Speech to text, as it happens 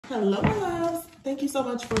Hello, my loves. Thank you so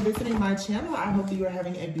much for visiting my channel. I hope that you are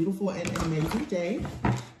having a beautiful and an amazing day.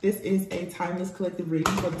 This is a timeless collective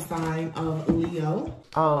reading for the sign of Leo.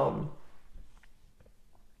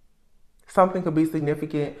 Something could be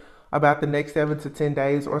significant about the next 7 to 10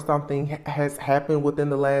 days, or something has happened within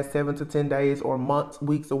the last 7 to 10 days or months,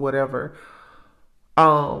 weeks, or whatever.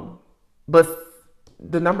 But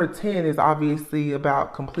the number 10 is obviously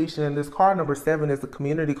about completion, and this card number 7 is the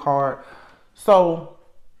community card. So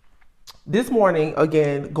this morning,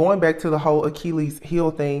 again, going back to the whole Achilles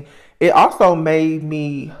heel thing, it also made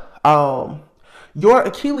me, your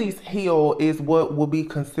Achilles heel is what will be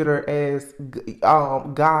considered as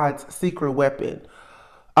God's secret weapon.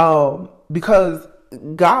 Because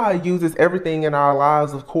God uses everything in our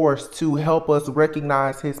lives, of course, to help us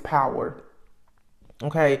recognize his power.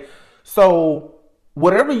 Okay, so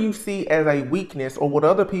whatever you see as a weakness, or what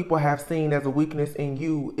other people have seen as a weakness in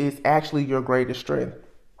you, is actually your greatest strength.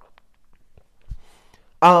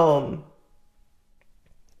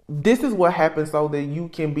 This is what happens so that you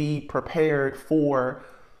can be prepared for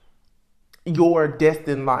your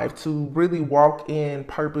destined life, to really walk in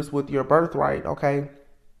purpose with your birthright. Okay.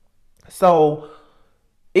 So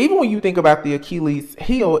even when you think about the Achilles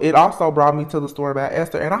heel, it also brought me to the story about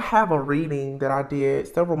Esther. And I have a reading that I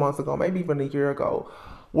did several months ago, maybe even a year ago,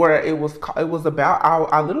 where it was about,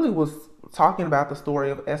 I literally was talking about the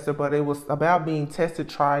story of Esther, but it was about being tested,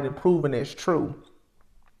 tried, and proven as true.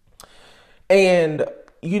 And,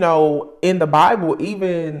 you know, in the Bible,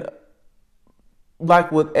 even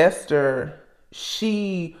like with Esther,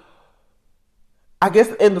 I guess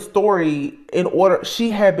in the story, she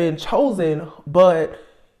had been chosen, but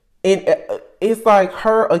it's like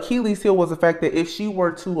her Achilles heel was the fact that if she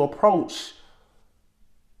were to approach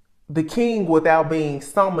the king without being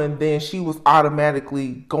summoned, then she was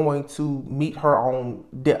automatically going to meet her own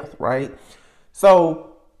death, right? So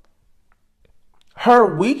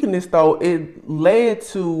her weakness, though, it led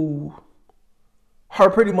to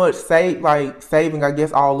her pretty much saving, I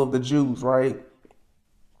guess, all of the Jews, right?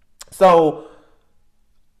 So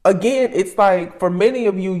again, it's like for many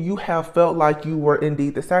of you, you have felt like you were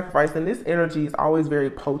indeed the sacrifice, and this energy is always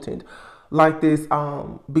very potent like this,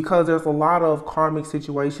 because there's a lot of karmic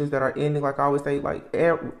situations that are ending. Like I always say, like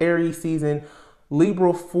Aries season,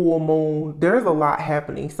 Libra full moon, there's a lot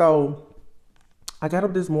happening. So I got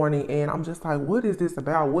up this morning and I'm just like, what is this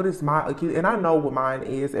about? What is my Achilles? And I know what mine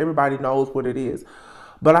is. Everybody knows what it is.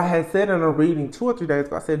 But I had said in a reading 2 or 3 days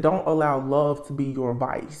ago, I said, don't allow love to be your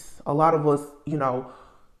vice. A lot of us, you know,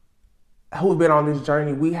 who've been on this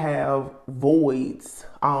journey, we have voids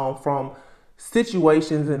from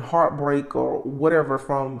situations and heartbreak or whatever,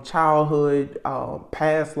 from childhood,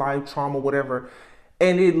 past life trauma, whatever.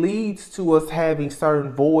 And it leads to us having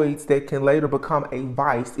certain voids that can later become a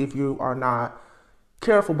vice if you are not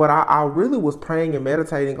careful. But I really was praying and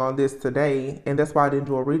meditating on this today, and that's why I didn't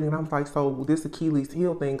do a reading. And I'm like, so this Achilles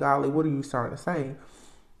heel thing, golly, what are you starting to say?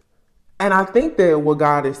 And I think that what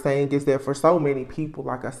God is saying is that for so many people,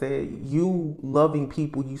 like I said, you loving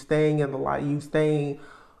people, you staying in the light, you staying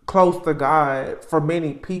close to God, for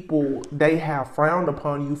many people, they have frowned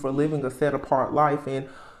upon you for living a set apart life. And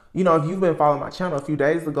you know, if you've been following my channel a few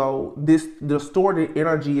days ago, this distorted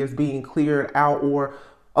energy is being cleared out, or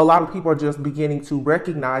a lot of people are just beginning to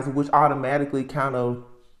recognize it, which automatically kind of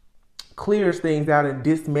clears things out and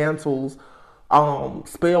dismantles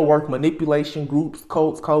spell work, manipulation, groups,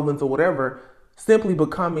 cults, covens, or whatever. Simply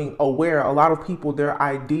becoming aware. A lot of people, their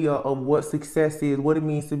idea of what success is, what it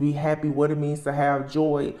means to be happy, what it means to have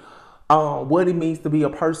joy, what it means to be a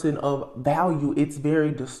person of value, it's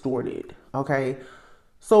very distorted. Okay.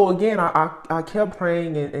 So again, I kept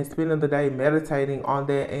praying and spending the day meditating on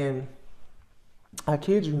that, and I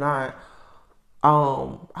kid you not,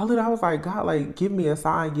 I was like, God, like, give me a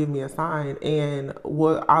sign, give me a sign. And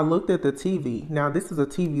I looked at the TV. Now, this is a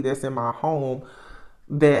TV that's in my home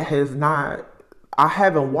that I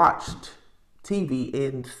haven't watched TV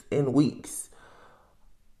in weeks.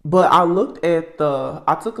 But I looked at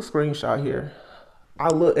I took a screenshot here.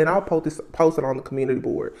 And I'll post it on the community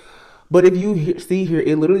board. But if you see here,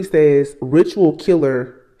 it literally says ritual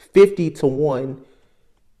killer 50-1.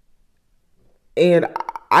 And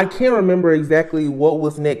I can't remember exactly what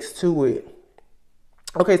was next to it.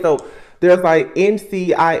 Okay, so there's like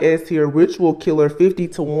NCIS here, ritual killer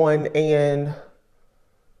 50-1, and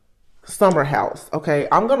summer house. Okay,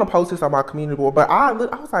 I'm gonna post this on my community board, but I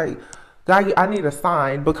was like, God, I need a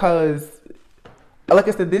sign, because like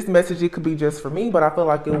I said, this message, it could be just for me, but I feel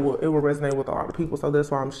like it will resonate with a lot of people, so that's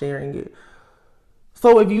why I'm sharing it.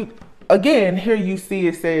 So if you, again, here you see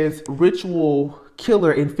it says ritual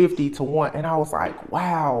killer in 50-1, and I was like,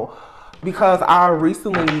 wow, because I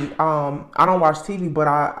recently, I don't watch TV, but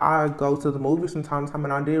I go to the movies from time to time,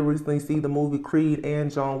 and I did recently see the movie Creed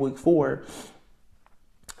and John Wick 4.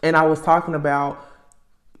 And I was talking about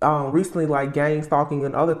recently, like gang stalking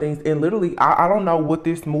and other things. And literally, I don't know what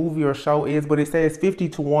this movie or show is, but it says 50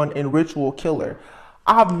 to 1 in Ritual Killer.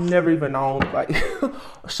 I've never even known like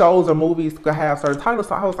shows or movies could have certain titles.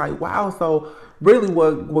 So I was like, wow. So really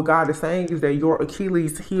what God is saying is that your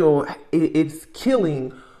Achilles heel, it's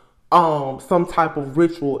killing some type of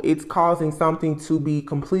ritual. It's causing something to be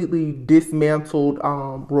completely dismantled,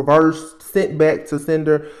 reversed, sent back to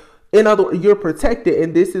sender. In other words, you're protected,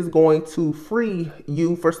 and this is going to free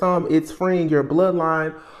you. For some, it's freeing your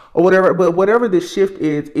bloodline or whatever. But whatever the shift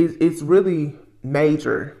is it's really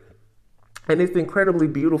major, and it's incredibly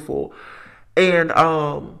beautiful. And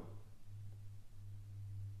so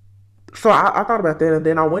I thought about that, and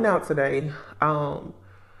then I went out today. I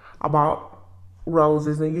bought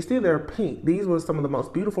roses, and you see they're pink. These were some of the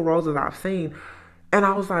most beautiful roses I've seen, and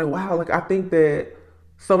I was like, wow. Like, I think that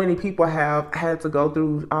so many people have had to go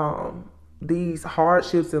through these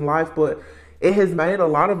hardships in life, but it has made a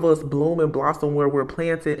lot of us bloom and blossom where we're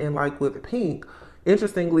planted. And like with pink,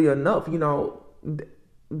 interestingly enough,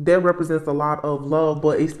 that represents a lot of love,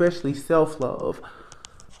 but especially self-love.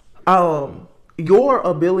 Your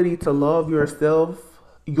ability to love yourself,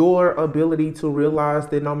 your ability to realize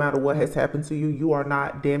that no matter what has happened to you, you are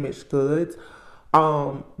not damaged goods.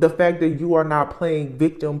 The fact that you are not playing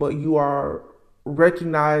victim, but you are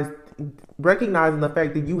recognized recognizing the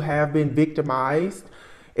fact that you have been victimized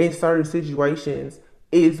in certain situations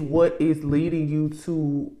is what is leading you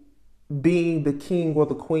to being the king or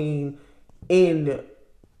the queen in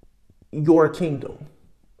your kingdom.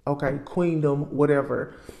 Okay, queendom,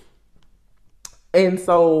 whatever. And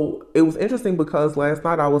so it was interesting because last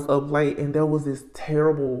night I was up late and there was this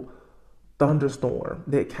terrible thunderstorm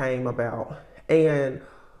that came about. And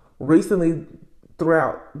recently,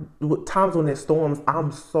 throughout times when it storms,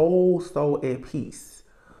 I'm so at peace.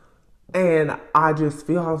 And I just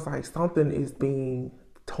feel, I was like, something is being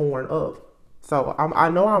torn up. So I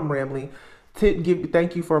know I'm rambling.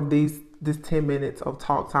 Thank you for this 10 minutes of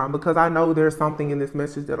talk time, because I know there's something in this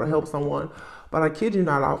message that'll help someone. But I kid you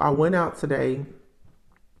not, I went out today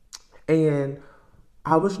and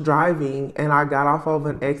I was driving and I got off of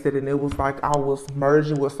an exit, and it was like I was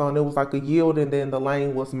merging with someone. It was like a yield, and then the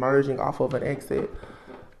lane was merging off of an exit.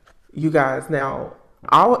 You guys, now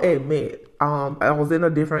I'll admit, I was in a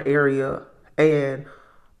different area and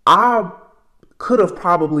I could have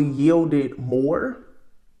probably yielded more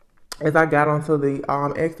as I got onto the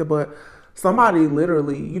exit, but somebody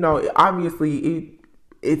literally, obviously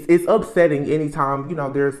it's upsetting anytime,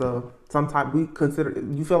 there's some type, we consider,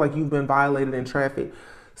 you feel like you've been violated in traffic.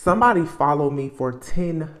 Somebody followed me for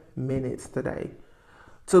 10 minutes today,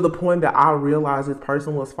 to the point that I realized this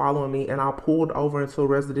person was following me, and I pulled over into a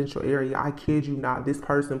residential area. I kid you not, this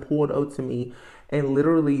person pulled up to me and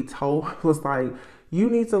literally was like, you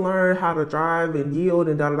need to learn how to drive and yield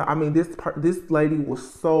and da da da. I mean, this lady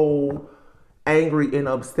was so angry and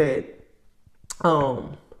upset.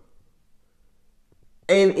 And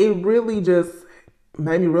it really just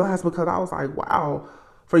made me realize, because I was like, wow,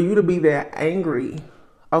 for you to be that angry.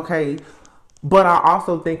 Okay. But I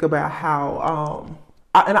also think about how,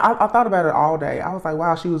 I thought about it all day. I was like,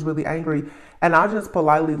 wow, she was really angry. And I just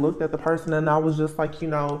politely looked at the person and I was just like,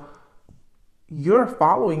 you're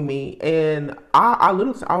following me. And I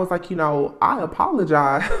was like, I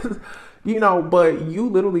apologize, but you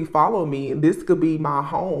literally follow me. This could be my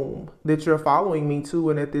home that you're following me to.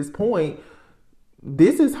 And at this point,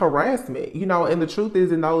 this is harassment, and the truth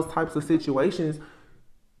is, in those types of situations,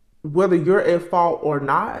 whether you're at fault or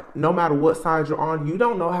not, no matter what side you're on, you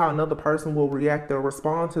don't know how another person will react or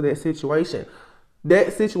respond to that situation.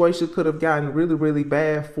 That situation could have gotten really, really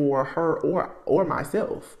bad for her or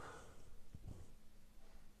myself,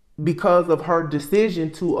 because of her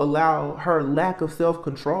decision to allow her lack of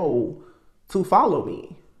self-control to follow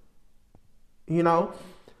me,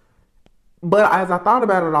 But as I thought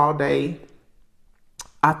about it all day,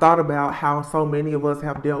 I thought about how so many of us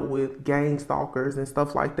have dealt with gang stalkers and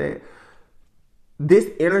stuff like that.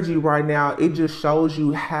 This energy right now, it just shows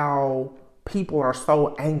you how people are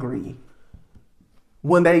so angry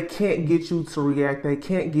when they can't get you to react, they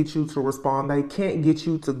can't get you to respond, they can't get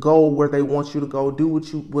you to go where they want you to go, do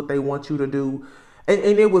what they want you to do. And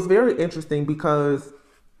it was very interesting because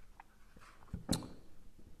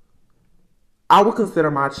I would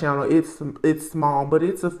consider my channel, it's small, but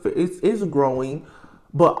it's growing.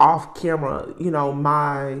 But off camera,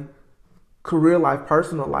 my career life,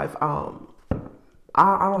 personal life, I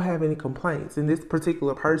don't have any complaints. And this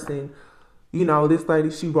particular person, You know, this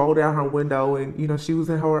lady, she rolled down her window, and you know, she was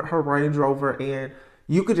in her Range Rover, and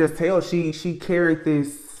you could just tell she carried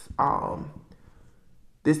this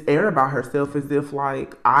air about herself, as if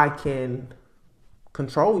like, I can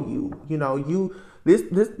control you. You know,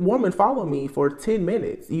 this woman followed me for 10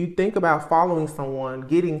 minutes. You think about following someone,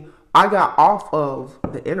 I got off of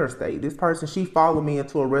the interstate. This person, she followed me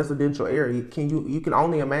into a residential area. You can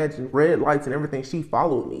only imagine, red lights and everything. She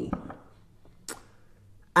followed me.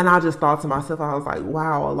 And I just thought to myself, I was like,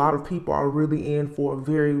 wow, a lot of people are really in for a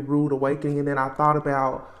very rude awakening. And then I thought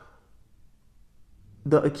about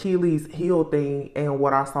the Achilles heel thing and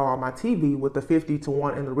what I saw on my TV with the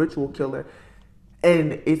 50-1 and the ritual killer.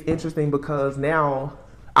 And it's interesting because now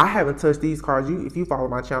I haven't touched these cards. If you follow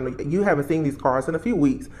my channel, you haven't seen these cards in a few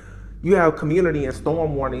weeks. You have community and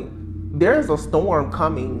storm warning. There's a storm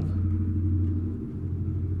coming.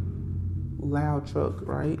 Loud truck,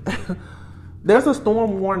 right? There's a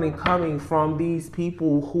storm warning coming from these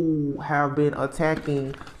people who have been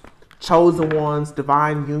attacking chosen ones,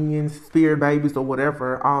 divine unions, spirit babies, or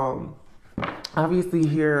whatever. Obviously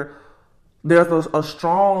here, there's a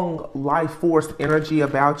strong life force energy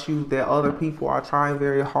about you that other people are trying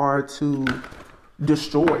very hard to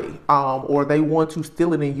destroy, or they want to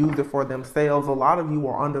steal it and use it for themselves. A lot of you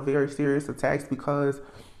are under very serious attacks because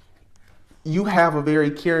you have a very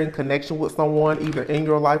caring connection with someone, either in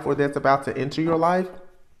your life or that's about to enter your life.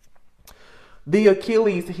 The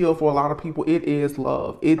Achilles heel for a lot of people, it is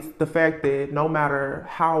love. It's the fact that no matter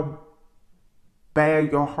how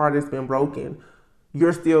bad your heart has been broken,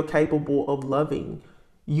 you're still capable of loving.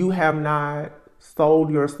 You have not sold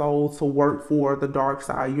your soul to work for the dark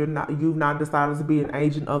side. You've not decided to be an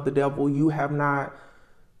agent of the devil. You have not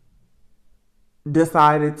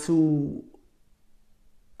decided to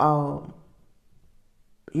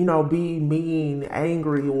be mean,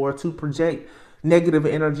 angry, or to project negative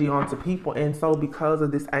energy onto people. And so because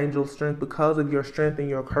of this angel strength, because of your strength and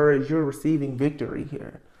your courage, you're receiving victory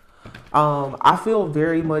here. I feel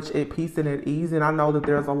very much at peace and at ease, and I know that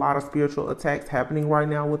there's a lot of spiritual attacks happening right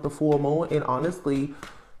now with the full moon. And honestly,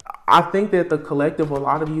 I think that the collective, a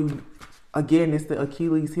lot of you, again, it's the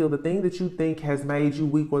Achilles heel. The thing that you think has made you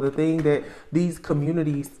weak, or the thing that these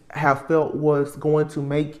communities have felt was going to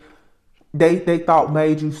make, they thought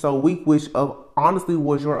made you so weak, which honestly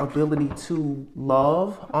was your ability to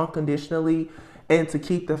love unconditionally and to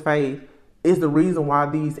keep the faith, is the reason why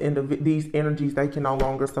these energies, they can no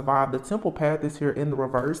longer survive. The temple path is here in the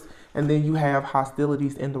reverse, and then you have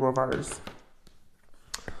hostilities in the reverse.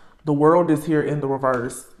 The world is here in the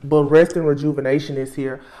reverse, but rest and rejuvenation is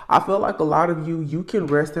here. I feel like a lot of you can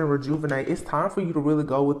rest and rejuvenate. It's time for you to really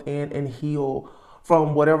go within and heal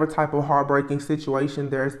from whatever type of heartbreaking situation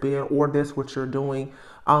there's been, or that's what you're doing.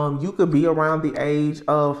 You could be around the age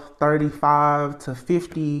of 35 to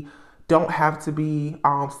 50. Don't have to be.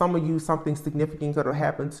 Some of you, something significant could have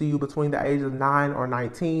happened to you between the ages of 9 or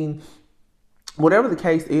 19. Whatever the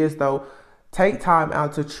case is, though, take time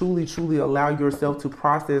out to truly, truly allow yourself to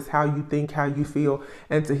process how you think, how you feel,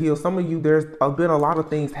 and to heal. Some of you, there's been a lot of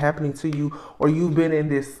things happening to you, or you've been in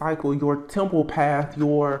this cycle, your temple path,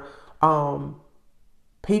 your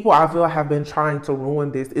people, I feel, have been trying to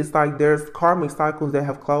ruin this. It's like there's karmic cycles that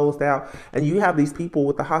have closed out, and you have these people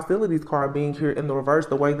with the hostilities card being here in the reverse.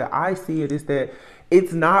 The way that I see it is that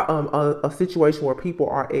it's not a situation where people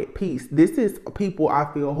are at peace. This is people,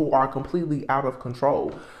 I feel, who are completely out of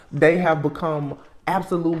control. They have become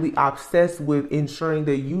absolutely obsessed with ensuring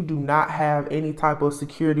that you do not have any type of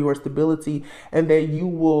security or stability, and that you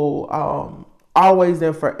will always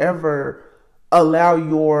and forever allow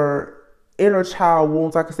your inner child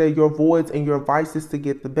wounds, like I said, your voids and your vices to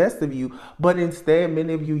get the best of you. But instead,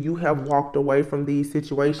 many of you have walked away from these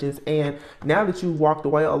situations. And now that you've walked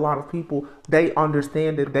away, a lot of people, they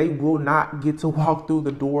understand that they will not get to walk through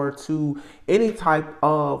the door to any type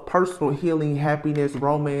of personal healing, happiness,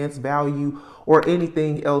 romance, value, or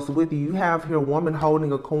anything else with you. You have here woman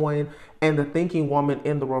holding a coin and the thinking woman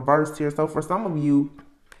in the reverse here. So for some of you,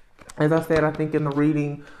 as I said, I think in the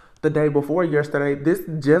reading the day before yesterday, this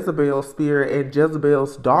Jezebel spirit and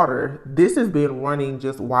Jezebel's daughter, this has been running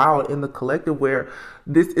just wild in the collective, where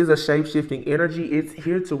this is a shape-shifting energy. It's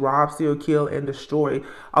here to rob, steal, kill, and destroy.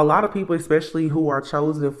 A lot of people, especially who are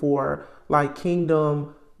chosen for like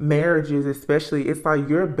kingdom marriages, especially, it's like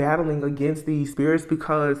you're battling against these spirits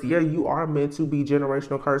because, yeah, you are meant to be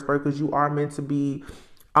generational curse breakers. You are meant to be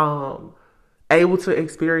able to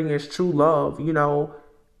experience true love,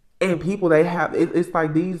 and people, they have, it's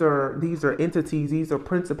like these are entities, these are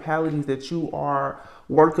principalities that you are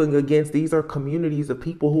working against. These are communities of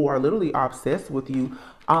people who are literally obsessed with you.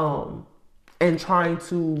 and trying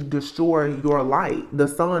to destroy your light. The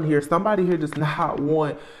sun here, somebody here does not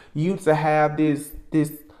want you to have this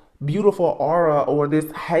beautiful aura or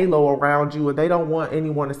this halo around you, and they don't want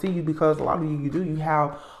anyone to see you, because a lot of you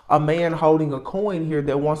have a man holding a coin here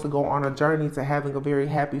that wants to go on a journey to having a very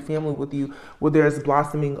happy family with you, where there's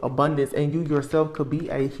blossoming abundance, and you yourself could be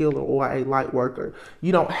a healer or a light worker.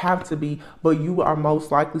 You don't have to be, but you are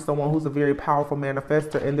most likely someone who's a very powerful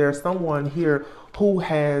manifester, and there's someone here who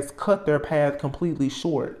has cut their path completely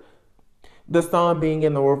short. The sun being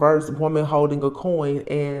in the reverse, woman holding a coin,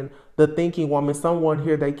 and the thinking woman, someone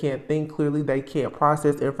here, they can't think clearly, they can't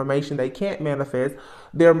process information, they can't manifest.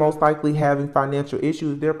 They're most likely having financial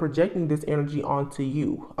issues. They're projecting this energy onto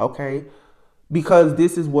you, okay? Because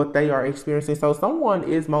this is what they are experiencing. So someone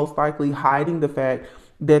is most likely hiding the fact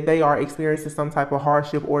that they are experiencing some type of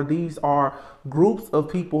hardship, or these are groups of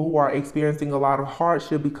people who are experiencing a lot of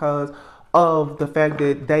hardship because of the fact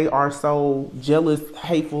that they are so jealous,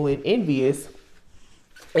 hateful, and envious,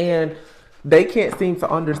 and they can't seem to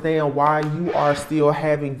understand why you are still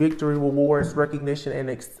having victory, rewards, recognition,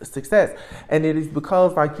 and success. And it is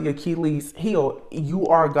because, like the Achilles heel, you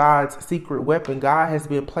are God's secret weapon. God has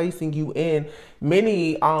been placing you in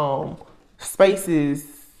many spaces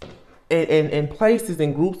and places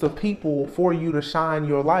and groups of people for you to shine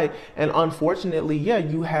your light. And unfortunately, yeah,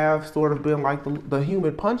 you have sort of been like the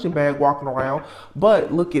human punching bag walking around.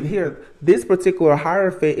 But look at here, this particular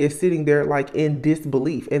hierophant is sitting there like in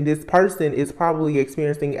disbelief, and this person is probably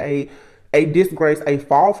experiencing a disgrace, a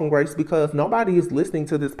fall from grace, because nobody is listening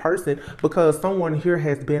to this person, because someone here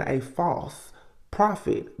has been a false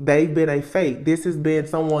prophet. They've been a fake. This has been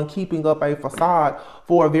someone keeping up a facade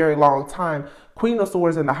for a very long time. Queen of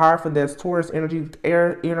Swords in the Hierophant, that's Taurus energy,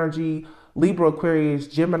 air energy, Libra, Aquarius,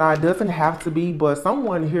 Gemini. Doesn't have to be, but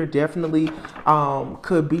someone here definitely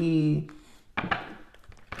could be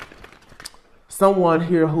someone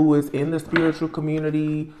here who is in the spiritual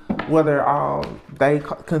community, whether they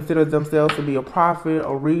consider themselves to be a prophet,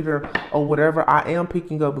 a reader, or whatever. I am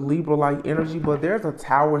picking up Libra-like energy, but there's a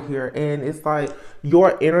tower here, and it's like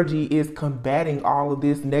your energy is combating all of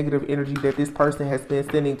this negative energy that this person has been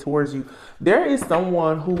sending towards you. There is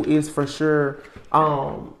someone who is for sure,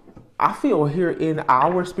 I feel here in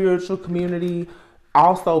our spiritual community,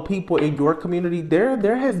 also people in your community,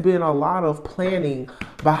 there has been a lot of planning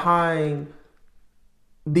behind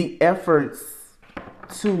the efforts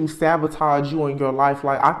to sabotage you in your life.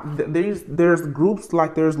 Like there's groups,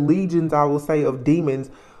 like there's legions, I will say, of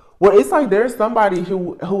demons, where it's like there's somebody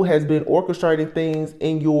who has been orchestrating things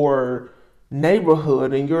in your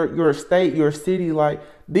neighborhood, in your state, your city. Like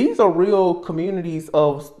these are real communities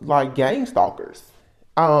of like gang stalkers.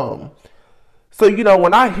 So,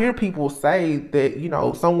 when I hear people say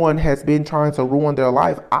that, someone has been trying to ruin their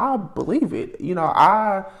life, I believe it.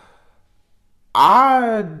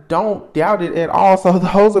 I don't doubt it at all. So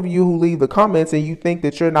those of you who leave the comments and you think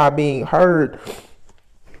that you're not being heard,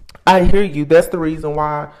 I hear you. That's the reason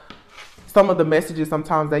why some of the messages,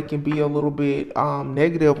 sometimes they can be a little bit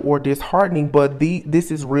negative or disheartening, but this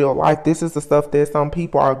is real life. This is the stuff that some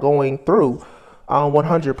people are going through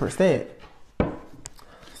 100%.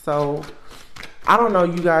 So I don't know,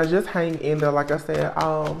 you guys, just hang in there. Like I said,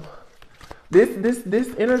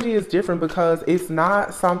 this energy is different because it's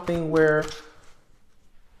not something where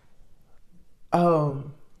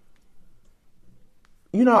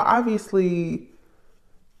obviously,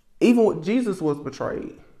 even Jesus was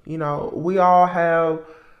betrayed. We all have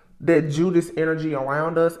that Judas energy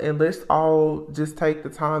around us, and let's all just take the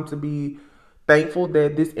time to be thankful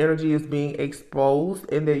that this energy is being exposed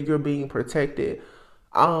and that you're being protected.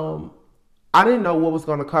 I didn't know what was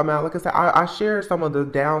going to come out. Like I said, I shared some of the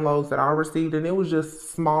downloads that I received, and it was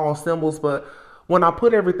just small symbols, but when I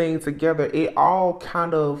put everything together, it all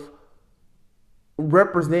kind of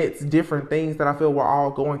represents different things that I feel we're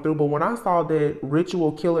all going through. But when I saw that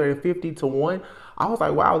ritual killer in 50-1, I was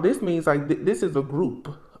like, wow, this means like this is a group.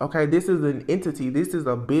 Okay, this is an entity. This is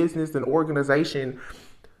a business, an organization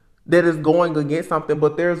that is going against something.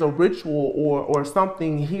 But there's a ritual or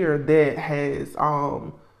something here that has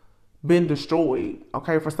been destroyed.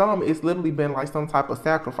 Okay, for some, it's literally been like some type of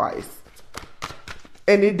sacrifice,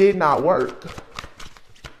 and it did not work.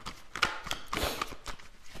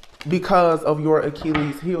 Because of your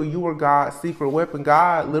Achilles heel, you were God's secret weapon.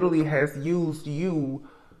 God literally has used you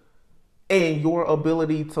and your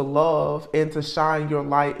ability to love and to shine your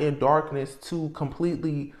light in darkness to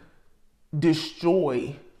completely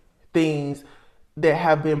destroy things that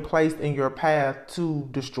have been placed in your path to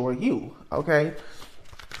destroy you. Okay.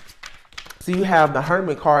 So you have the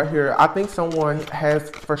Hermit card here. I think someone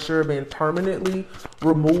has for sure been permanently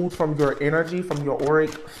removed from your energy, from your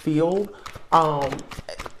auric field, Um,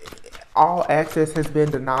 all access has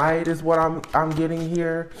been denied is what I'm getting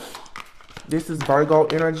here. This is Virgo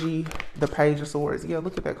energy, the Page of Swords. Yeah,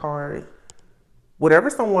 look at that card. Whatever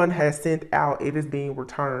someone has sent out, it is being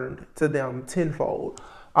returned to them tenfold.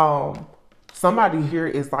 Somebody here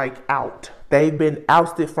is like out. They've been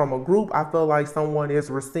ousted from a group. I feel like someone is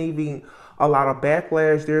receiving a lot of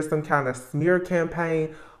backlash. There's some kind of smear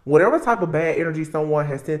campaign. Whatever type of bad energy someone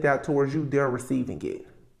has sent out towards you, they're receiving it.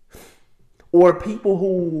 Or people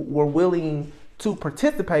who were willing to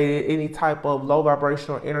participate in any type of low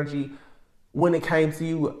vibrational energy when it came to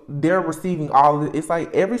you, they're receiving all of it. It's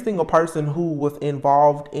like every single person who was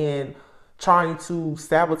involved in trying to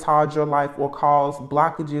sabotage your life or cause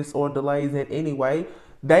blockages or delays in any way,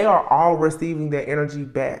 they are all receiving their energy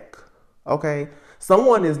back. Okay?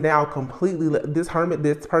 Someone is now completely, this hermit,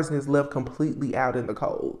 this person is left completely out in the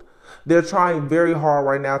cold. They're trying very hard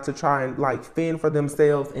right now to try and like fend for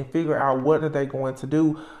themselves and figure out what are they going to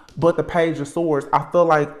do. But the Page of Swords, I feel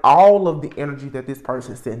like all of the energy that this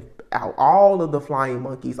person sent out, all of the flying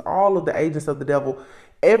monkeys, all of the agents of the devil,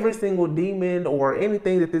 every single demon or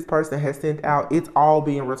anything that this person has sent out, it's all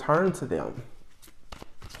being returned to them.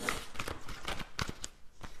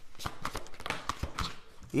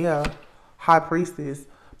 Yeah, High Priestess,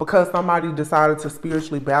 because somebody decided to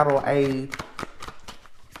spiritually battle an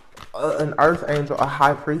earth angel, a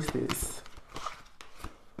High Priestess.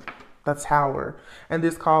 The Tower, and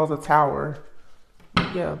this calls a Tower.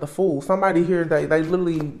 Yeah, the Fool. Somebody here, they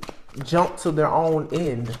literally jumped to their own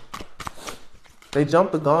end. They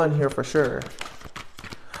jumped the gun here for sure.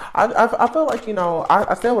 I feel like, you know,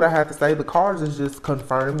 I said what I had to say. The cards is just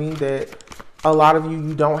confirming that a lot of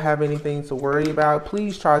you don't have anything to worry about.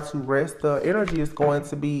 Please try to rest. The energy is going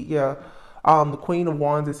to be, yeah, the Queen of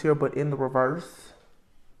Wands is here, but in the reverse.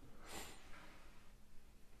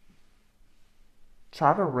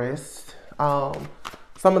 Try to rest.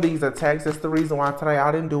 Some of these attacks, that's the reason why today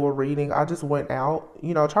I didn't do a reading. I just went out.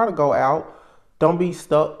 You know, try to go out. Don't be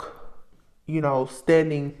stuck, you know,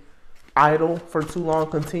 standing idle for too long.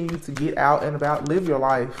 Continue to get out and about. Live your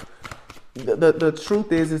life. The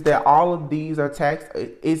truth is that all of these attacks,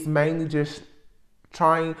 it's mainly just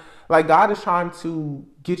trying, like God is trying to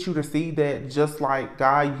get you to see that just like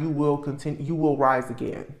God, you will continue, you will rise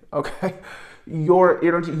again. Okay. Your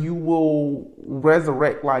energy, you will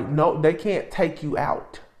resurrect. Like, no, they can't take you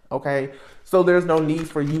out. Okay, so there's no need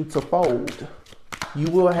for you to fold. You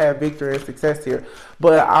will have victory and success here,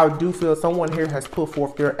 but I do feel someone here has put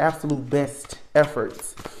forth their absolute best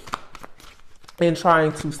efforts in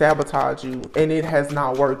trying to sabotage you, and it has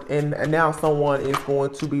not worked, and now someone is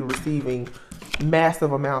going to be receiving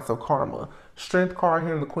massive amounts of karma. Strength card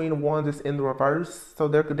here, the Queen of Wands is in the reverse, so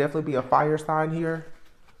there could definitely be a fire sign here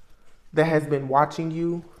that has been watching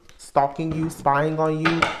you, stalking you, spying on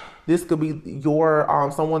you. This could be your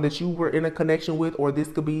someone that you were in a connection with, or this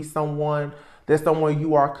could be someone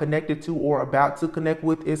you are connected to or about to connect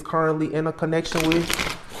with is currently in a connection with.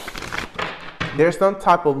 There's some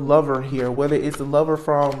type of lover here, whether it's a lover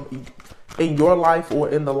from in your life or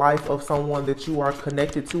in the life of someone that you are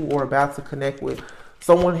connected to or about to connect with.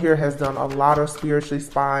 Someone here has done a lot of spiritually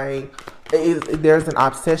spying. There's an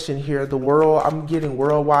obsession here. The world, I'm getting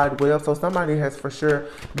worldwide web. So somebody has for sure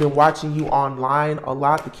been watching you online a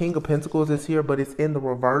lot. The King of Pentacles is here, but it's in the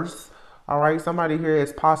reverse. All right. Somebody here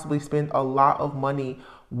has possibly spent a lot of money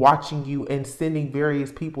watching you and sending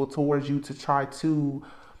various people towards you to try to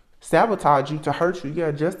sabotage you, to hurt you.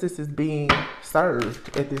 Yeah, justice is being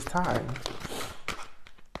served at this time.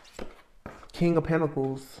 King of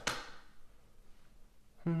Pentacles.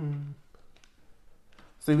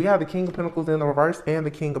 So we have the King of Pentacles in the reverse and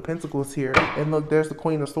the King of Pentacles here. And look, there's the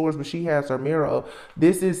Queen of Swords, but she has her mirror up.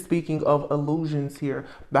 This is speaking of illusions here.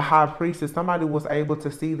 The High Priestess, somebody was able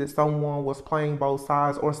to see that someone was playing both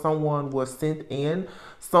sides, or someone was sent in.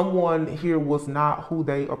 Someone here was not who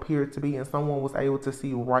they appeared to be, and someone was able to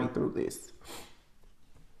see right through this.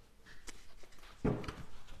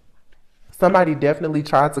 Somebody definitely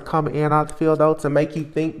tried to come in out the field, though, to make you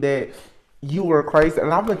think that you were crazy.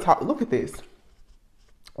 And I've been talking, look at this.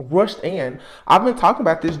 Rushed in. I've been talking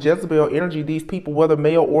about this Jezebel energy, these people, whether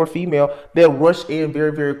male or female, that rush in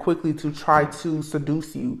very, very quickly to try to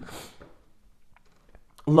seduce you.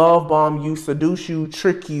 Love bomb you, seduce you,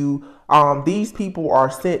 trick you. These people are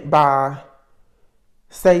sent by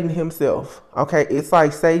Satan himself. Okay, it's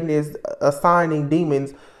like Satan is assigning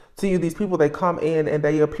demons to you. These people, they come in and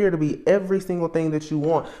they appear to be every single thing that you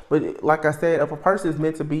want. But like I said, if a person is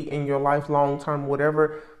meant to be in your life long term,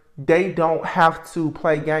 whatever, they don't have to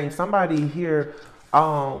play games. Somebody here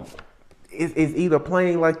is either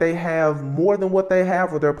playing like they have more than what they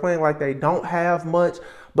have, or they're playing like they don't have much.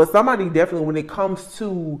 But somebody definitely, when it comes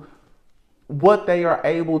to what they are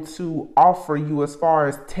able to offer you as far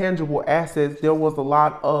as tangible assets, there was a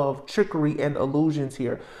lot of trickery and illusions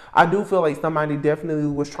here. I do feel like somebody definitely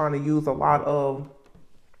was trying to use a lot of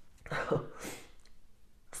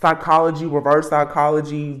psychology, reverse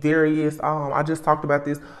psychology, various I just talked about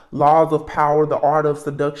this, laws of power, the art of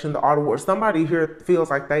seduction, the art of war. Somebody here feels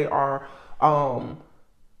like they are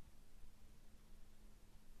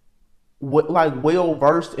like well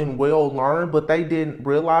versed and well learned, but they didn't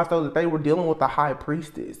realize though that they were dealing with the high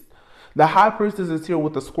priestess. The high priestess is here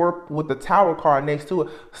with the with the tower card next to it.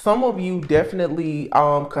 Some of you definitely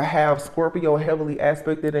could have Scorpio heavily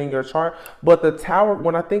aspected in your chart, but the tower,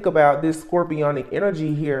 when I think about this scorpionic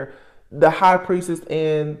energy here, the high priestess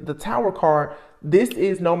and the tower card, this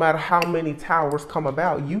is no matter how many towers come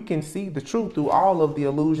about, you can see the truth through all of the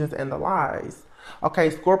illusions and the lies. Okay,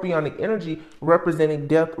 scorpionic energy representing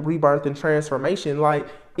death, rebirth, and transformation. Like,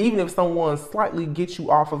 even if someone slightly gets you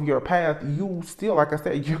off of your path, you still, like I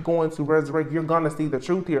said, you're going to resurrect. You're going to see the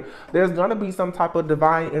truth here. There's going to be some type of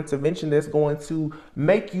divine intervention that's going to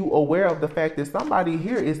make you aware of the fact that somebody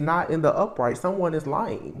here is not in the upright. Someone is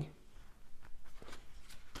lying.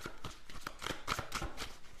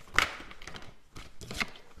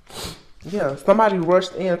 Yeah, somebody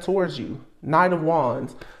rushed in towards you. Knight of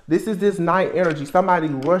Wands. This is this night energy. Somebody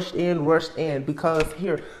rushed in because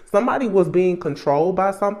here, somebody was being controlled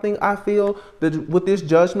by something. I feel that with this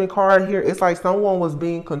judgment card here, it's like someone was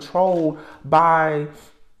being controlled by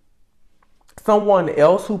someone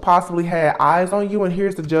else who possibly had eyes on you. And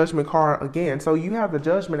here's the judgment card again. So you have the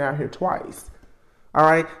judgment out here twice. All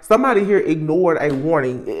right. Somebody here ignored a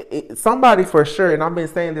warning. Somebody for sure, and I've been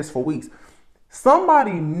saying this for weeks,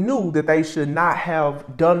 somebody knew that they should not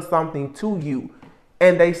have done something to you,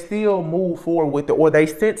 and they still move forward with it, or they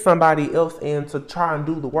sent somebody else in to try and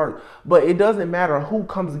do the work. But it doesn't matter who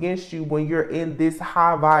comes against you when you're in this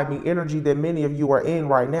high vibing energy that many of you are in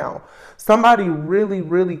right now. Somebody really,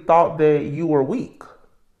 really thought that you were weak.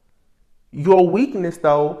 Your weakness,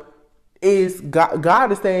 though, is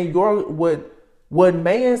God is saying what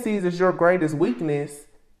man sees as your greatest weakness,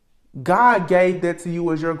 God gave that to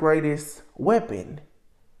you as your greatest weapon.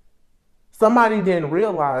 Somebody didn't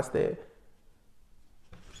realize that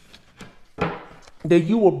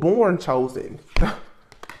you were born chosen.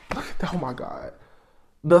 Oh my God.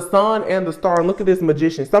 The sun and the star. Look at this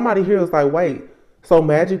magician. Somebody here is like, wait, so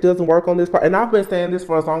magic doesn't work on this part? And I've been saying this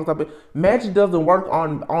for as long as I've been. Magic doesn't work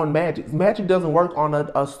on magic. Magic doesn't work on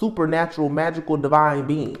a supernatural, magical, divine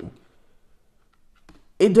being.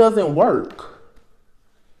 It doesn't work.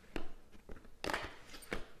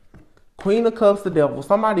 Queen of Cups, the devil.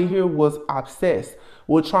 Somebody here was obsessed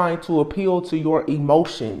with trying to appeal to your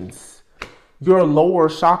emotions, your lower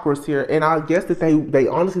chakras here. And I guess that they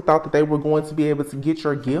honestly thought that they were going to be able to get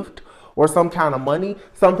your gift or some kind of money,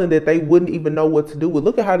 something that they wouldn't even know what to do with.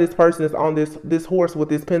 Look at how this person is on this horse with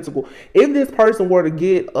this pentacle. If this person were to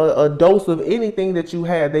get a dose of anything that you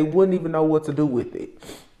had, they wouldn't even know what to do with it,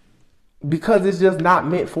 because it's just not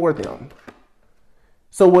meant for them.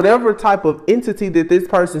 So whatever type of entity that this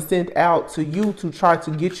person sent out to you to try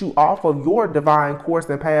to get you off of your divine course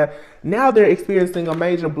and path, now they're experiencing a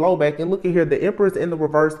major blowback. And look at here, the Emperor's in the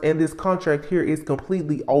reverse, and this contract here is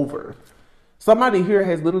completely over. Somebody here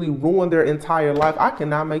has literally ruined their entire life. I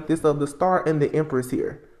cannot make this up. The Star and the Empress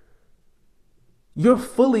here. You're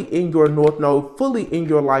fully in your North Node, fully in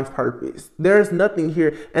your life purpose. There's nothing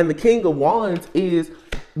here. And the King of Wands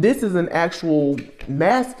this is an actual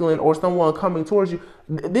masculine or someone coming towards you.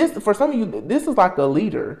 This, for some of you, this is like a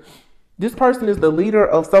leader. This person is the leader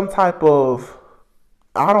of some type of,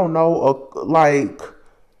 I don't know,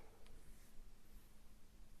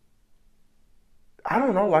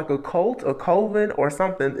 like a cult, a coven or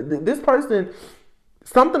something. This person,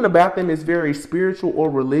 something about them is very spiritual or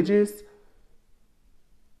religious.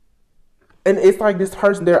 And it's like this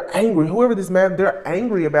person, they're angry. Whoever this man, they're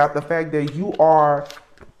angry about the fact that you are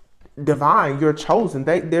divine, you're chosen.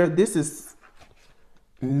 This is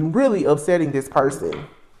really upsetting this person.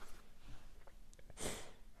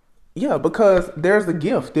 Yeah, because there's a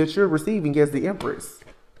gift that you're receiving as the Empress.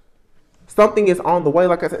 Something is on the way.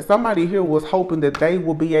 Like I said, somebody here was hoping that they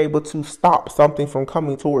will be able to stop something from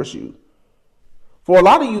coming towards you. For a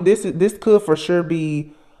lot of you, this could for sure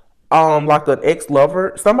be like an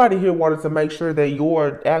ex-lover. Somebody here wanted to make sure that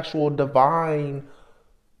your actual divine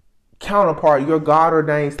counterpart, your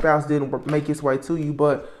God-ordained spouse, didn't make its way to you,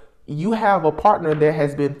 but you have a partner that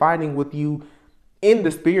has been fighting with you in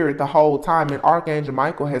the spirit the whole time, and Archangel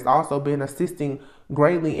Michael has also been assisting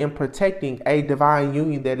greatly in protecting a divine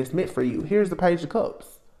union that is meant for you. Here's the Page of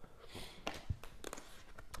Cups.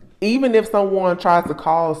 Even if someone tries to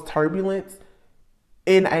cause turbulence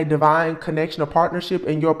in a divine connection or partnership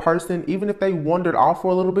in your person, even if they wandered off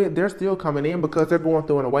for a little bit, they're still coming in because they're going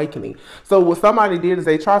through an awakening. So what somebody did is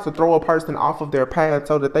they tried to throw a person off of their path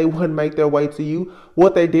so that they wouldn't make their way to you.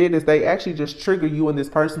 What they did is they actually just trigger you and this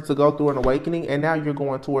person to go through an awakening, and now you're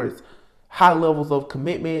going towards high levels of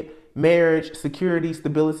commitment, marriage, security,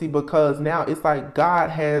 stability, because now it's like God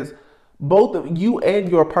has both of you and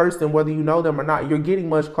your person, whether you know them or not, you're getting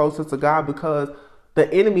much closer to God because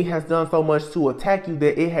the enemy has done so much to attack you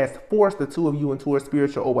that it has forced the two of you into a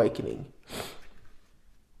spiritual awakening.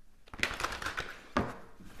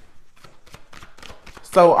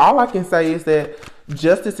 So all I can say is that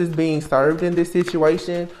justice is being served in this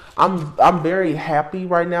situation. I'm very happy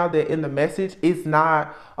right now that in the message it's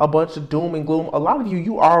not a bunch of doom and gloom. A lot of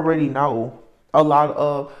you already know a lot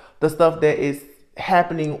of the stuff that is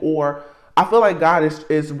happening, or I feel like God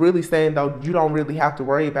is really saying, though, you don't really have to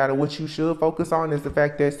worry about it. What you should focus on is the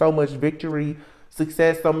fact that so much victory,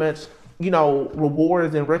 success, so much,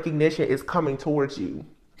 rewards and recognition is coming towards you.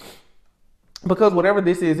 Because whatever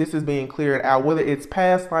this is being cleared out, whether it's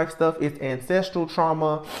past life stuff, it's ancestral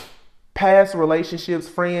trauma, past relationships,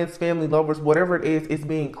 friends, family, lovers, whatever it is, it's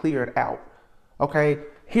being cleared out. Okay?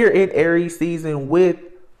 Here in Aries season with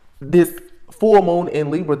this full moon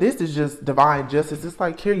in Libra, this is just divine justice. It's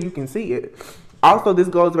like here you can see it. Also, this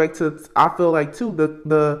goes back to, I feel like too,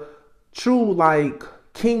 the true like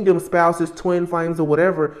kingdom spouses, twin flames or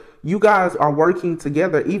whatever, you guys are working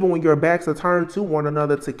together even when your backs are turned to one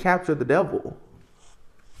another to capture the devil.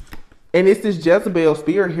 And it's this Jezebel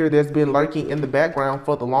spirit here that's been lurking in the background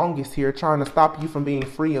for the longest here, trying to stop you from being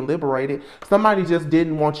free and liberated. Somebody just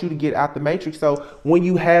didn't want you to get out the matrix. So when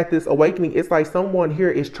you had this awakening, it's like someone here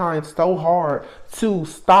is trying so hard to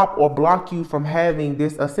stop or block you from having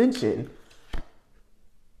this ascension.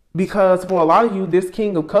 Because for a lot of you, this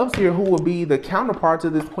King of Cups here, who will be the counterpart to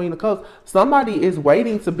this Queen of Cups, somebody is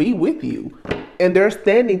waiting to be with you. And they're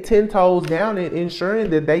standing 10 toes down and ensuring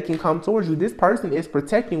that they can come towards you. This person is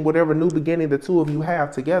protecting whatever new beginning the two of you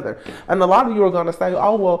have together. And a lot of you are going to say,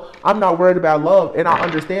 oh, well, I'm not worried about love. And I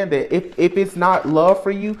understand that if it's not love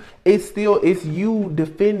for you, it's you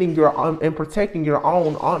defending your and protecting your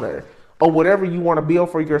own honor, or whatever you want to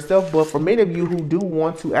build for yourself. But for many of you who do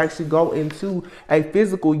want to actually go into a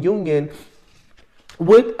physical union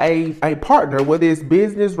with a partner, whether it's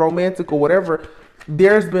business, romantic, or whatever,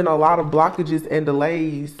 there's been a lot of blockages and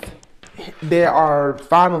delays that are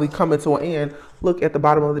finally coming to an end. Look at the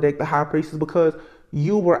bottom of the deck, the High Priestess, because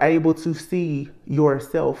you were able to see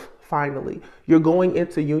yourself finally. You're going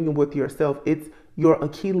into union with yourself. It's your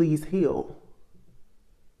Achilles heel.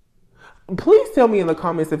 Please tell me in the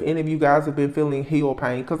comments if any of you guys have been feeling heel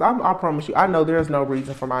pain, because I promise you, I know there's no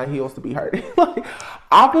reason for my heels to be hurt. Like,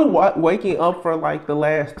 I've been waking up for like the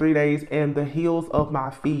last 3 days and the heels of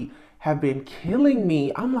my feet have been killing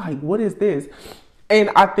me. I'm like, what is this? And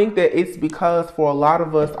I think that it's because for a lot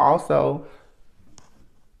of us also,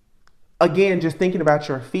 again, just thinking about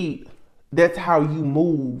your feet, that's how you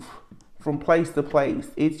move from place to place.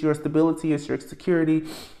 It's your stability, it's your security.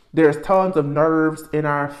 There's tons of nerves in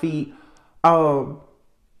our feet.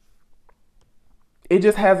 It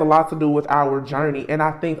just has a lot to do with our journey. And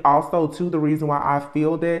I think also too, the reason why I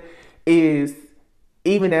feel that is,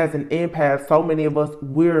 even as an empath, so many of us,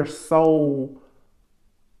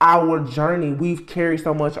 our journey, we've carried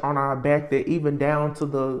so much on our back that even down to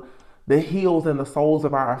the heels and the soles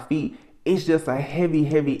of our feet, it's just a heavy,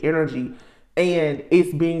 heavy energy, and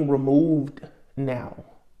it's being removed now.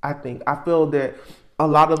 I feel that a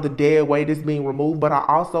lot of the dead weight is being removed, but I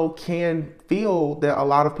also can feel that a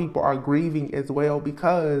lot of people are grieving as well,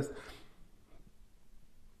 because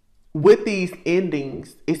with these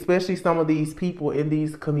endings, especially some of these people in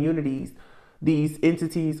these communities, these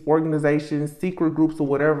entities, organizations, secret groups or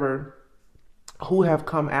whatever, who have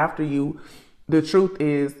come after you, the truth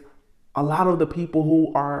is a lot of the people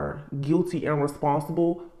who are guilty and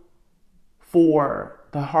responsible for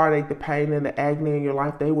the heartache, the pain, and the agony in your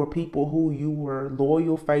life, they were people who you were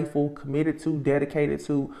loyal, faithful, committed to, dedicated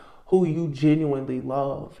to, who you genuinely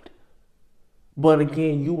loved. But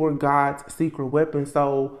again, you were God's secret weapon.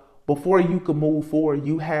 So before you could move forward,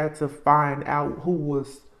 you had to find out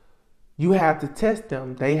you had to test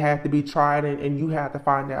them. They had to be tried, and you had to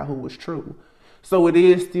find out who was true. So it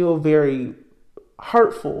is still very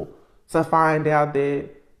hurtful to find out that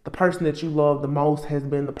the person that you love the most has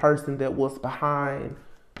been the person that was behind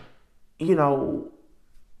most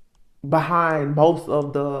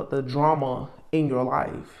of the drama in your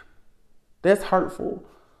life. That's hurtful.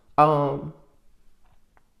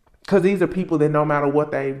 Because these are people that no matter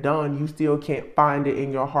what they've done, you still can't find it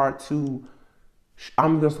in your heart to,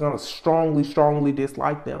 I'm just going to strongly, strongly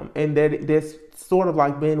dislike them. And that's sort of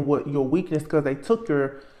like been what your weakness, because they took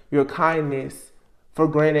your kindness for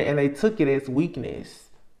granted and they took it as weakness.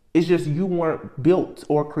 It's just you weren't built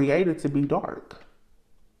or created to be dark.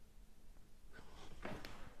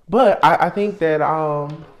 But I think that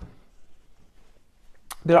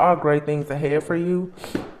there are great things ahead for you.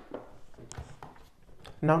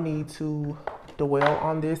 No need to dwell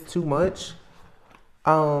on this too much.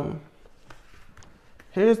 I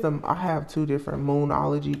have two different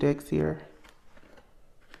Moonology decks here.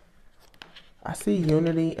 I see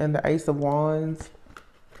Unity and the Ace of Wands.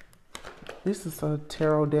 This is a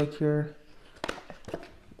tarot deck here.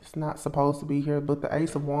 It's not supposed to be here, but the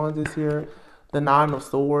Ace of Wands is here. The Nine of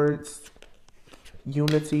Swords,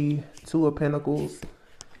 Unity, Two of Pentacles.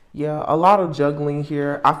 Yeah, a lot of juggling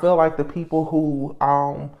here. I feel like the people who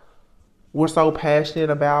were so passionate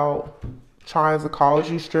about trying to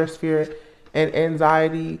cause you stress, fear, and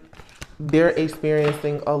anxiety, they're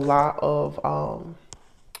experiencing a lot of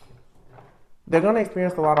they're going to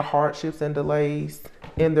experience a lot of hardships and delays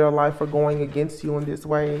in their life for going against you in this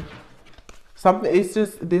way. This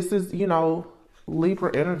is,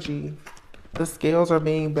 Libra energy. The scales are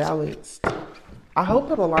being balanced. I hope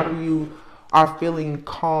that a lot of you are feeling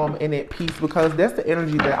calm and at peace, because that's the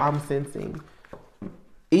energy that I'm sensing.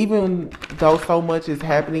 Even though so much is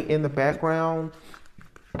happening in the background,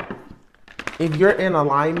 if you're in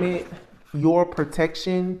alignment, your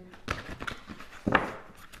protection,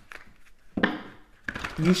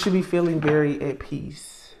 you should be feeling very at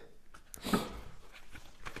peace.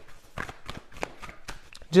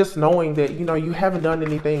 Just knowing that, you haven't done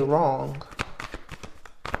anything wrong.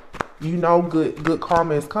 Good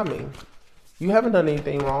karma is coming. You haven't done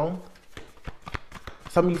anything wrong.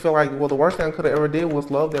 Some of you feel like, well, the worst thing I could have ever did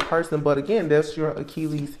was love that person. But again, that's your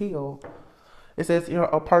Achilles heel. It says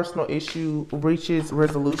a personal issue reaches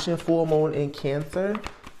resolution, full moon in Cancer.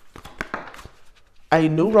 A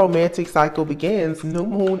new romantic cycle begins, new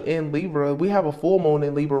moon in Libra. We have a full moon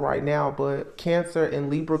in Libra right now, but Cancer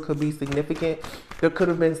and Libra could be significant. There could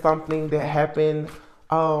have been something that happened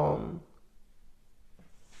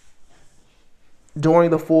during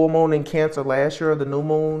the full moon in Cancer last year, or the new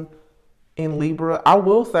moon in Libra. I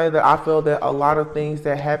will say that I feel that a lot of things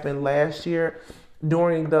that happened last year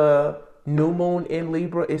during the new moon in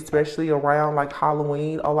Libra, especially around like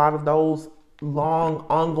Halloween, a lot of those long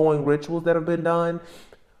ongoing rituals that have been done,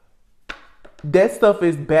 that stuff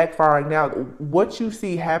is backfiring now. What you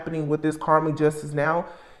see happening with this karmic justice now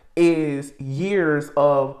is years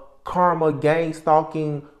of karma, gang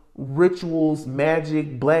stalking, rituals,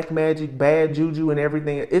 magic, black magic, bad juju, and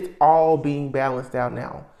everything. It's all being balanced out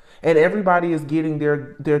now, and everybody is getting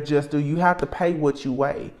their just due. You have to pay what you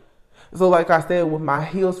weigh. So like I said, with my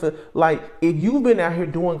heels, like if you've been out here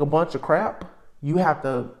doing a bunch of crap, you got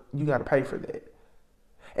to pay for that.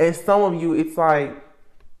 And some of you, it's like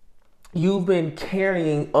you've been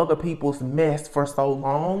carrying other people's mess for so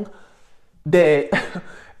long that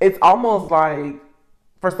it's almost like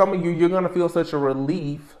for some of you, you're going to feel such a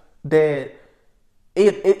relief that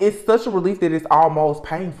it's such a relief that it's almost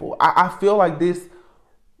painful. I feel like this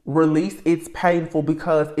release, it's painful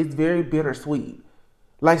because it's very bittersweet.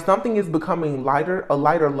 Like something is becoming lighter, a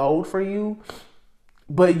lighter load for you,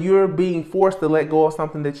 but you're being forced to let go of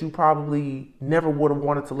something that you probably never would have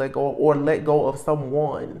wanted to let go of, or let go of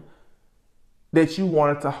someone that you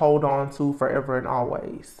wanted to hold on to forever and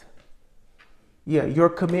always. Yeah, your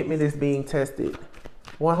commitment is being tested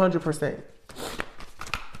 100%.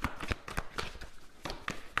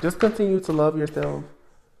 Just continue to love yourself.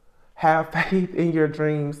 Have faith in your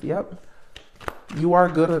dreams. Yep. You are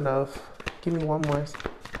good enough. Give me one more,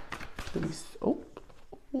 please. Oh.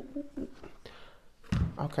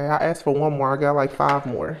 Okay, I asked for one more. I got like 5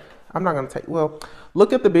 more. I'm not going to take... Well,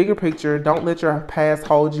 look at the bigger picture. Don't let your past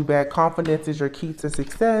hold you back. Confidence is your key to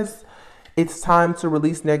success. It's time to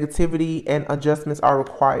release negativity, and adjustments are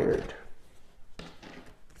required.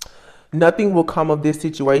 Nothing will come of this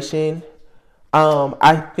situation.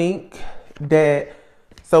 I think that...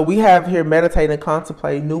 So we have here meditate and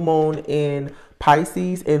contemplate, new moon in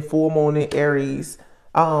Pisces and full moon in Aries.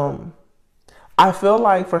 I feel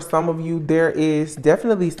like for some of you, there is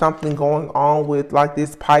definitely something going on with like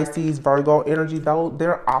this Pisces Virgo energy, though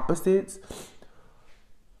they're opposites.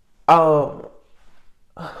 But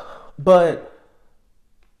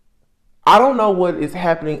I don't know what is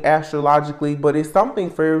happening astrologically, but it's something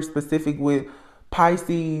very specific with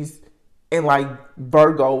Pisces and like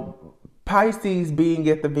Virgo. Pisces being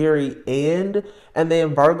at the very end, and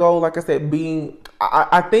then Virgo, like I said, being,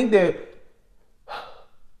 I think that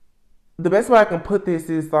the best way I can put this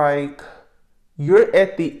is like you're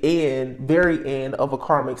at the end, very end of a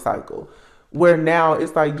karmic cycle where now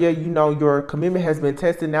it's like, yeah, you know, your commitment has been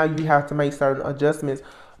tested. Now you have to make certain adjustments.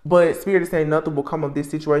 But Spirit is saying nothing will come of this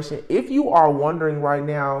situation. If you are wondering right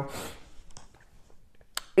now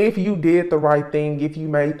if you did the right thing, if you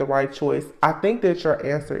made the right choice, I think that your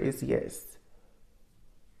answer is yes.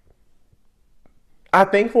 I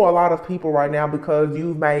think for a lot of people right now, because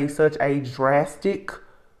you've made such a drastic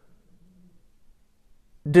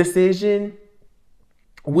decision,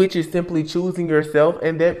 which is simply choosing yourself,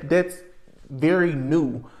 and that's very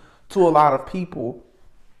new to a lot of people.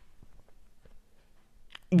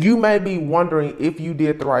 You may be wondering if you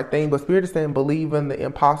did the right thing, but Spirit is saying believe in the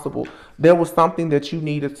impossible. There was something that you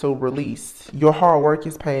needed to release. Your hard work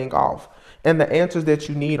is paying off, and the answers that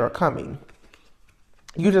you need are coming.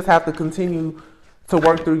 You just have to continue to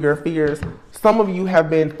work through your fears. Some of you have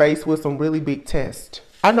been faced with some really big tests.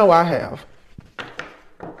 I know I have.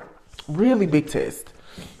 Really big tests.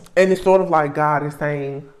 And it's sort of like God is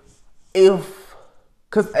saying, if,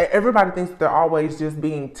 because everybody thinks they're always just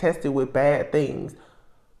being tested with bad things.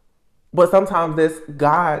 But sometimes that's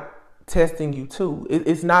God testing you too.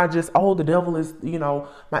 It's not just, oh, the devil is, you know,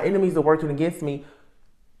 my enemies are working against me.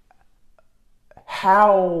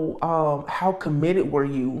 How committed were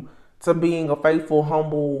you to being a faithful,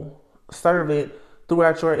 humble servant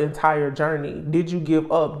throughout your entire journey? Did you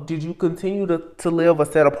give up? Did you continue to live a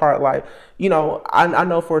set apart life? You know, I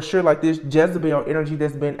know for sure, like this Jezebel energy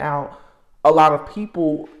that's been out, a lot of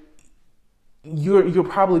people, you're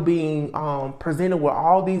probably being presented with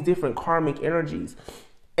all these different karmic energies,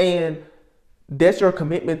 and that's your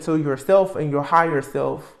commitment to yourself and your higher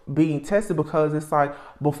self being tested, because it's like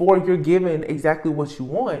before you're given exactly what you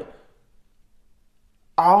want,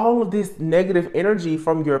 all of this negative energy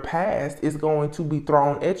from your past is going to be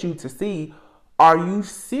thrown at you to see, are you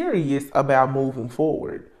serious about moving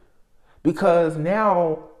forward? Because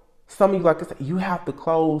now some of you, like I said, you have to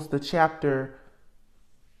close the chapter.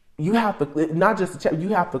 You have to, not just the chapter, you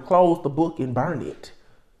have to close the book and burn it.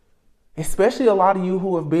 Especially a lot of you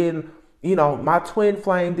who have been, you know, my twin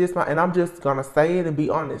flame, and I'm just going to say it and be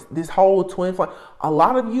honest. This whole twin flame, a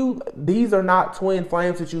lot of you, these are not twin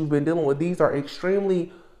flames that you've been dealing with. These are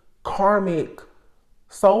extremely karmic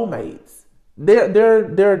soulmates.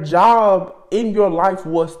 Their job in your life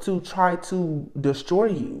was to try to destroy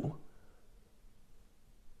you.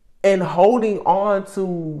 And holding on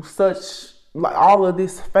to such, like all of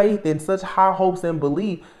this faith and such high hopes and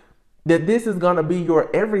belief that this is going to be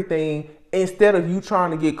your everything, instead of you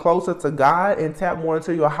trying to get closer to God and tap more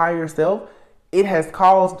into your higher self, it has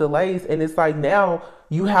caused delays. And it's like now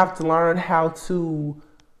you have to learn how to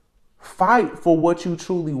fight for what you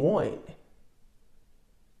truly want,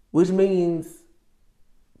 which means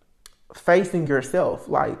facing yourself.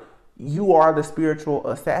 Like, you are the spiritual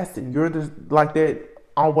assassin. You're the, like that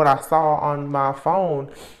on what I saw on my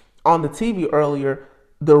phone on the TV earlier,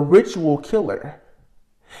 the ritual killer.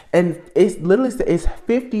 And it's literally, it's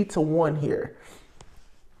 50-1 here.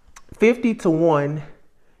 50-1.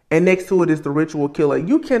 And next to it is the ritual killer.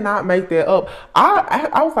 You cannot make that up.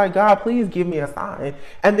 I was like, God, please give me a sign.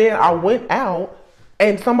 And then I went out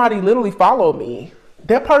and somebody literally followed me.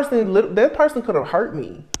 That person could have hurt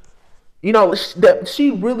me. You know, that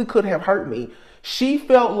she really could have hurt me. She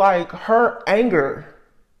felt like her anger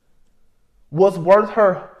was worth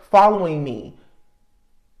her following me.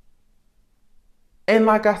 And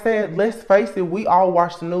like I said, let's face it, we all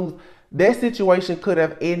watch the news. That situation could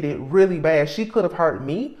have ended really bad. She could have hurt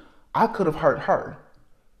me. I could have hurt her.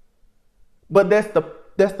 But that's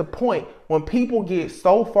the point. When people get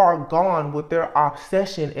so far gone with their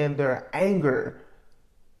obsession and their anger,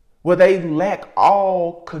 where they lack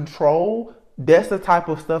all control, that's the type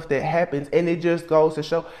of stuff that happens. And it just goes to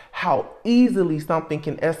show how easily something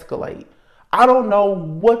can escalate. I don't know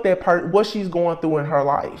what she's going through in her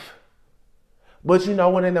life. But you know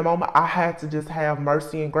what, in the moment, I had to just have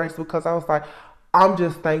mercy and grace, because I was like, I'm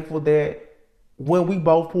just thankful that when we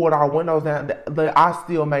both pulled our windows down, that I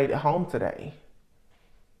still made it home today.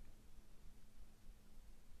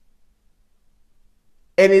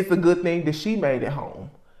 And it's a good thing that she made it home,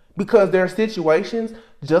 because there are situations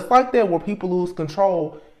just like that where people lose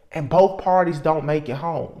control and both parties don't make it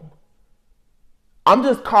home. I'm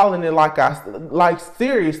just calling it like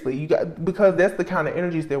seriously, because that's the kind of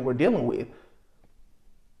energies that we're dealing with.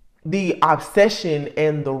 The obsession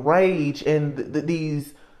and the rage and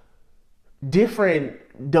these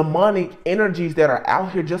different demonic energies that are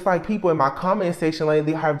out here, just like people in my comment section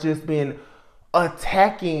lately have just been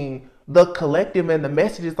attacking the collective and the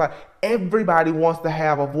messages. Like, everybody wants to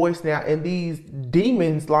have a voice now, and these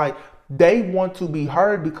demons, like, They want to be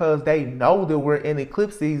heard because they know that we're in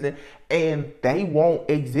eclipse season and they won't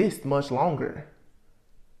exist much longer.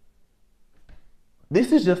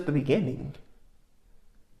 This is just the beginning.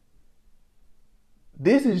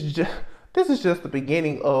 This is just the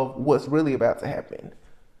beginning of what's really about to happen.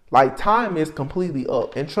 Like, time is completely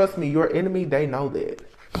up. And trust me, your enemy, they know that.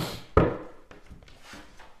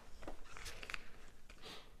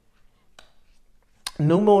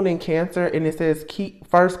 New moon in Cancer, and it says keep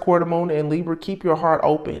first quarter moon in Libra, keep your heart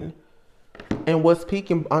open. And what's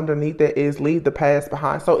peeking underneath that is leave the past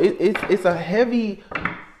behind. So it's a heavy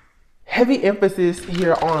emphasis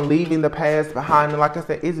here on leaving the past behind. And like I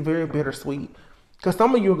said, it's very bittersweet. Because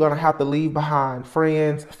some of you are going to have to leave behind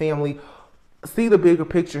friends, family. See the bigger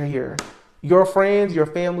picture here. Your friends, your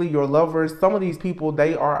family, your lovers, some of these people,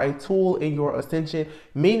 they are a tool in your ascension,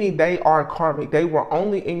 meaning they are karmic. They were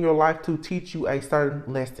only in your life to teach you a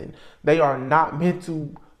certain lesson. They are not meant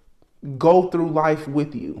to go through life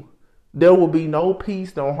with you. There will be no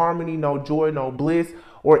peace, no harmony, no joy, no bliss,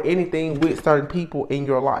 or anything with certain people in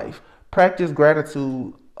your life. Practice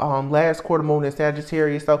gratitude. Last quarter moon in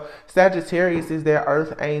Sagittarius. So Sagittarius is their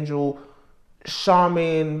earth angel,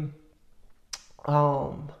 shaman,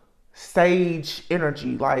 sage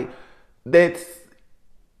energy. Like, that's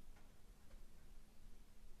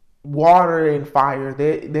water and fire.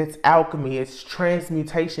 That's alchemy. It's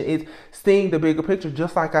transmutation. It's seeing the bigger picture.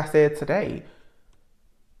 Just like I said today,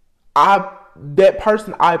 that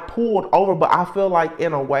person I pulled over, but I feel like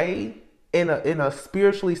in a way, in a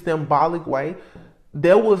spiritually symbolic way,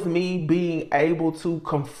 there was me being able to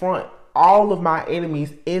confront all of my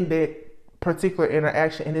enemies in that particular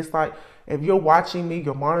interaction. And it's like, if you're watching me,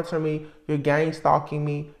 you're monitoring me, you're gang stalking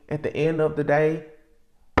me, at the end of the day,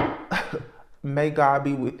 may God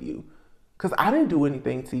be with you. Because I didn't do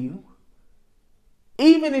anything to you.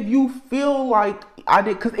 Even if you feel like I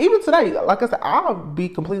did, because even today, like I said, I'll be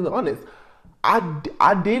completely honest,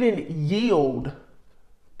 I didn't yield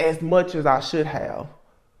as much as I should have.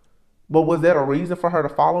 But was that a reason for her to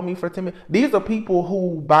follow me for 10 minutes? These are people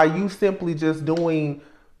who, by you simply just doing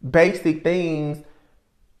basic things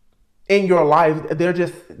in your life,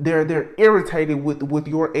 they're irritated with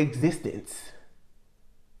your existence.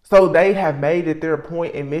 So they have made it their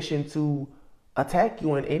point and mission to attack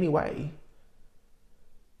you in any way.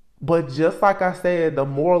 But just like I said, the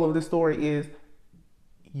moral of the story is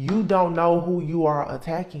you don't know who you are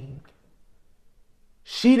attacking.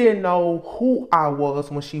 She didn't know who I was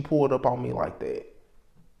when she pulled up on me like that.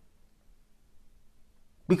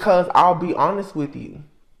 Because I'll be honest with you,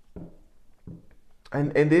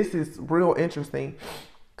 and this is real interesting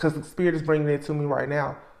because the Spirit is bringing it to me right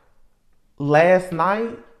now. Last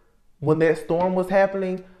night, when that storm was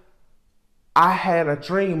happening, I had a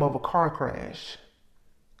dream of a car crash.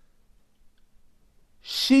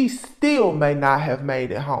 She still may not have made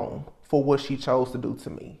it home for what she chose to do to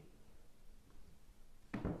me.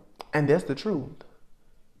 And that's the truth.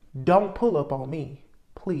 Don't pull up on me,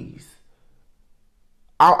 please.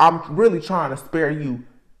 I'm really trying to spare you.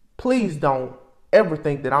 Please don't ever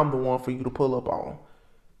think that I'm the one for you to pull up on.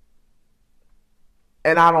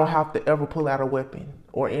 And I don't have to ever pull out a weapon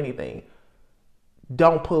or anything.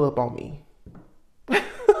 Don't pull up on me.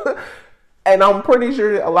 And I'm pretty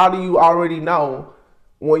sure that a lot of you already know,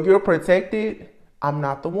 when you're protected, I'm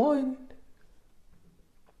not the one.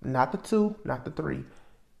 Not the two, not the three.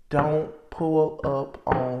 Don't pull up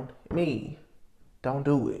on me. Don't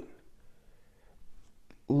do it.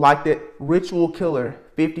 Like that ritual killer,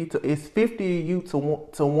 it's 50 of you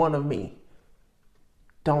to one of me.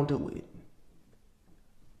 Don't do it.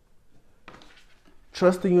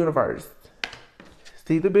 Trust the universe.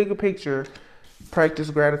 See the bigger picture. Practice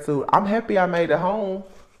gratitude. I'm happy I made it home.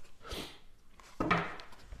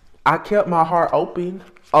 I kept my heart open.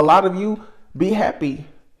 A lot of you, be happy.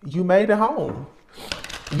 You made it home.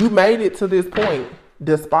 You made it to this point.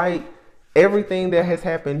 Despite everything that has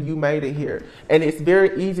happened, you made it here. And it's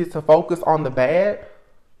very easy to focus on the bad,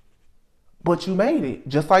 but you made it.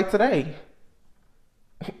 Just like today.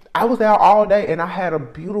 I was out all day and I had a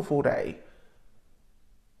beautiful day.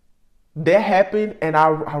 That happened and I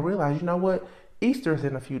realized, you know what? Easter's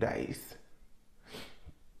in a few days.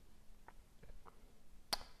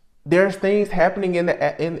 There's things happening in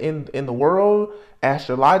the world,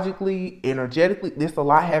 astrologically, energetically. There's a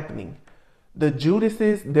lot happening. The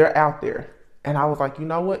Judases, they're out there. And I was like, you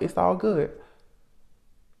know what? It's all good.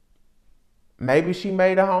 Maybe she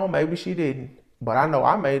made it home. Maybe she didn't. But I know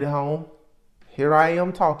I made it home. Here I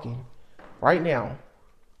am talking right now.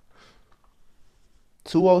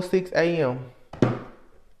 2:06 a.m.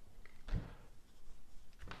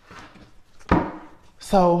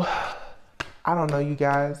 So, I don't know, you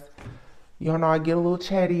guys. Y'all know I get a little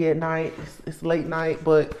chatty at night. It's late night,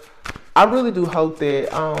 but I really do hope that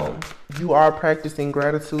you are practicing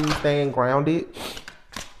gratitude, staying grounded.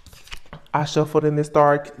 I shuffled in this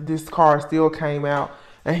dark. This card still came out.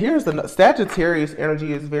 And here's the Sagittarius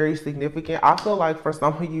energy is very significant. I feel like for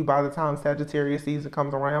some of you, by the time Sagittarius season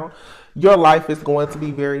comes around, your life is going to be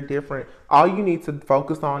very different. All you need to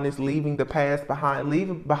focus on is leaving the past behind,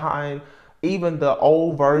 leaving behind even the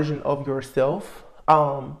old version of yourself.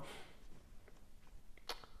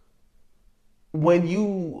 When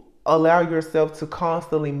you allow yourself to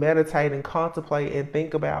constantly meditate and contemplate and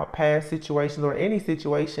think about past situations or any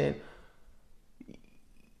situation,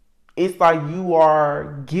 it's like you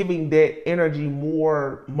are giving that energy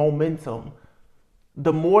more momentum.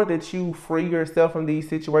 The more that you free yourself from these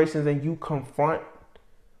situations and you confront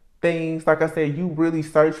things, like I said, you really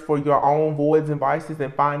search for your own voids and vices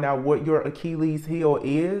and find out what your Achilles heel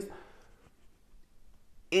is,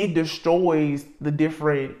 it destroys the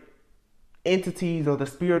different entities or the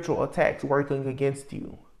spiritual attacks working against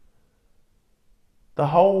you. The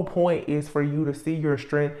whole point is for you to see your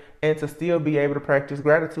strength and to still be able to practice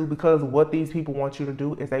gratitude, because what these people want you to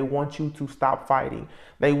do is they want you to stop fighting.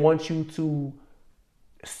 They want you to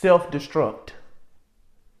self-destruct.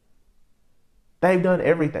 They've done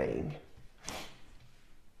everything.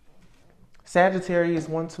 Sagittarius,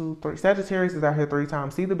 1, 2, 3. Sagittarius is out here 3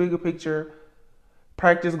 times. See the bigger picture,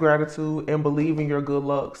 practice gratitude, and believe in your good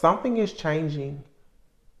luck. Something is changing.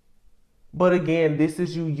 But again, this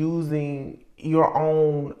is you using your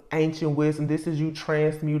own ancient wisdom. This is you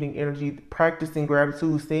transmuting energy, practicing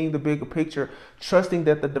gratitude, seeing the bigger picture, trusting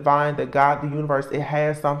that the divine, that God, the universe, it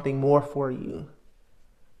has something more for you.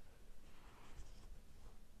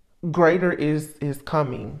 Greater is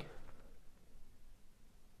coming.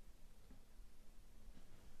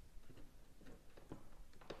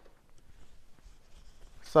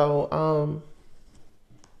 So,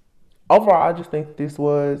 overall, I just think this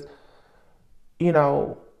was, you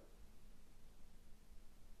know,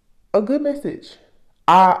 a good message.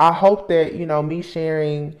 I hope that, me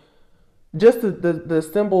sharing just the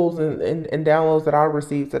symbols and downloads that I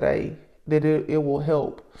received today, that it will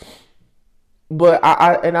help. But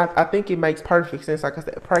I think it makes perfect sense, like I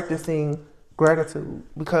said, practicing gratitude,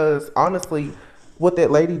 because honestly, what that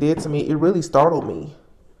lady did to me, it really startled me.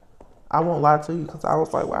 I won't lie to you, because I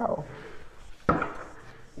was like, wow.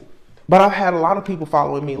 But I've had a lot of people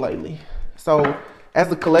following me lately. So as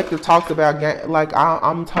the collective talks about, like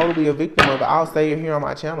I'm totally a victim of it. I'll say it here on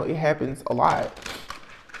my channel. It happens a lot.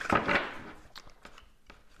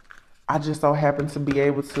 I just so happen to be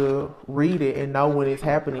able to read it and know when it's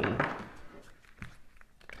happening.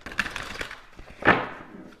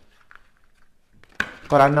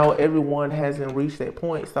 But I know everyone hasn't reached that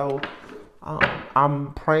point. So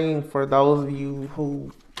I'm praying for those of you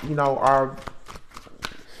who, are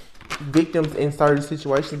victims in certain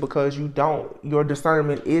situations, because your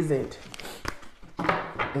discernment isn't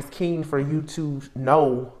as keen for you to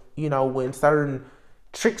know, when certain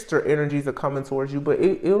trickster energies are coming towards you, but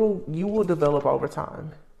you will develop over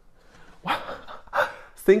time.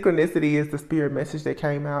 Synchronicity is the spirit message that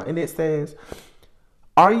came out, and it says,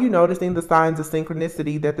 are you noticing the signs of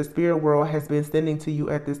synchronicity that the spirit world has been sending to you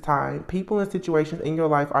at this time? People and situations in your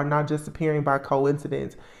life are not just appearing by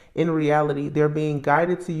coincidence. In reality, they're being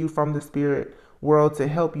guided to you from the spirit world to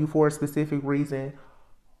help you for a specific reason.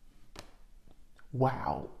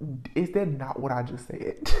 Wow. Is that not what I just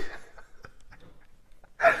said?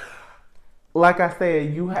 Like I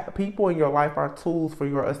said, people in your life are tools for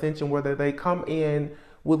your ascension, whether they come in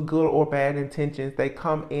with good or bad intentions. They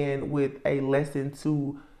come in with a lesson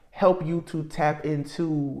to help you to tap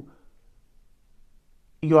into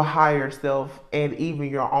your higher self and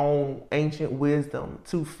even your own ancient wisdom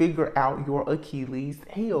to figure out your Achilles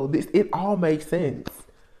heel. It all makes sense.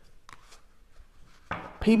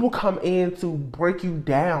 People come in to break you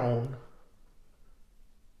down,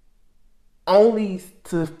 only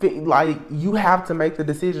to like you have to make the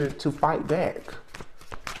decision to fight back.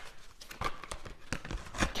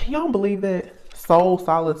 Can y'all believe that? Soul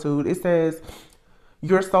solitude. It says,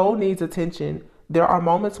 your soul needs attention. There are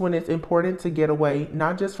moments when it's important to get away,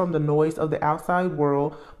 not just from the noise of the outside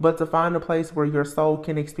world, but to find a place where your soul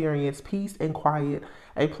can experience peace and quiet,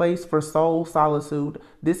 a place for soul solitude.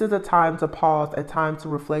 This is a time to pause, a time to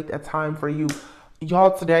reflect, a time for you.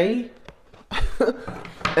 Y'all, today,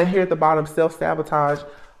 and here at the bottom, self-sabotage.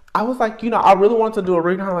 I was like, I really want to do a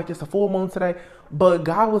reading, like it's a full moon today, but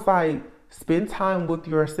God was like, spend time with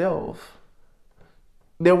yourself.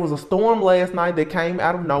 There was a storm last night that came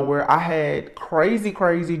out of nowhere. I had crazy,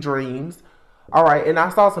 crazy dreams. All right. And I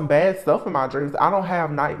saw some bad stuff in my dreams. I don't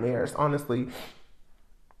have nightmares, honestly.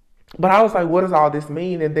 But I was like, what does all this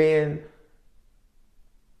mean? And then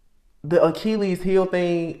the Achilles heel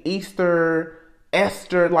thing, Easter,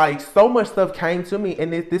 Esther, like so much stuff came to me.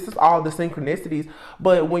 And this is all the synchronicities.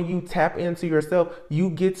 But when you tap into yourself, you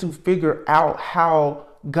get to figure out how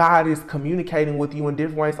God is communicating with you in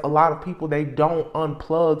different ways. A lot of people, they don't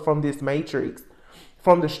unplug from this matrix,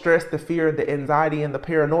 from the stress, the fear, the anxiety, and the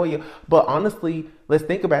paranoia. But honestly, let's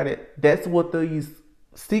think about it. That's what these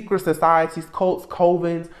secret societies, cults,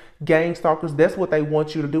 covens, gang stalkers, that's what they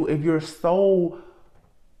want you to do. If you're so,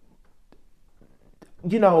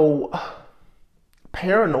 you know,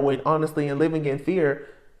 paranoid, honestly, and living in fear,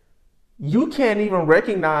 you can't even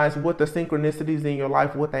recognize what the synchronicities in your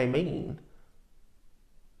life, what they mean,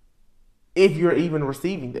 if you're even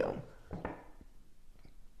receiving them.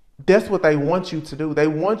 That's what they want you to do. They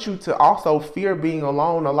want you to also fear being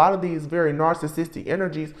alone. A lot of these very narcissistic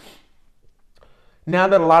energies, now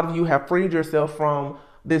that a lot of you have freed yourself from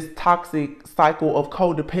this toxic cycle of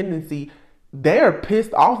codependency, they're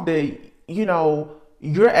pissed off that,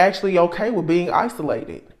 you're actually okay with being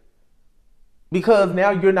isolated. Because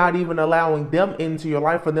now you're not even allowing them into your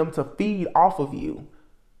life for them to feed off of you.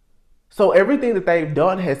 So everything that they've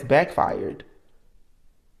done has backfired.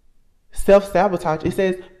 Self-sabotage. It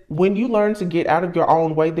says, when you learn to get out of your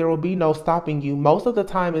own way, there will be no stopping you. Most of the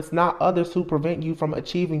time, it's not others who prevent you from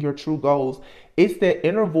achieving your true goals. It's that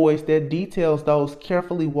inner voice that details those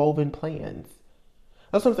carefully woven plans.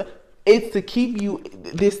 That's what I'm saying. It's to keep you,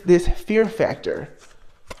 this fear factor.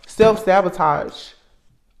 Self-sabotage.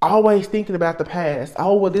 Always thinking about the past.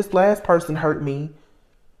 Oh, well, this last person hurt me.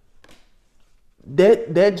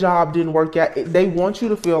 That job didn't work out. They want you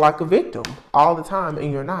to feel like a victim all the time,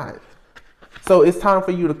 and you're not. So it's time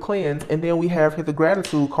for you to cleanse. And then we have here the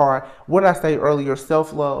gratitude card. What did I say earlier?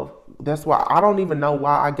 Self-love. That's why I don't even know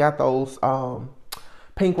why I got those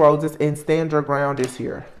pink roses. And stand your ground is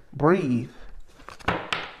here. Breathe.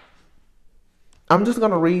 I'm just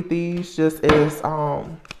going to read these just as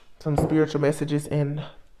some spiritual messages, and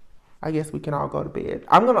I guess we can all go to bed.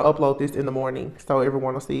 I'm going to upload this in the morning so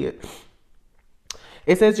everyone will see it.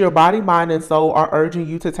 It says your body, mind, and soul are urging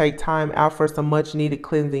you to take time out for some much needed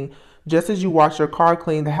cleansing. Just as you wash your car,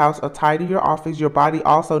 clean the house, or tidy your office, your body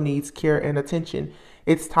also needs care and attention.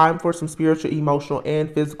 It's time for some spiritual, emotional,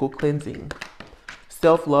 and physical cleansing.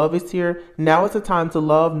 Self-love is here. Now is the time to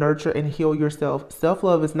love, nurture, and heal yourself.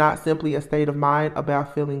 Self-love is not simply a state of mind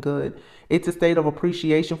about feeling good. It's a state of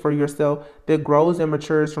appreciation for yourself that grows and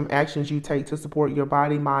matures from actions you take to support your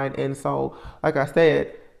body, mind, and soul. Like I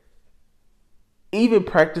said, even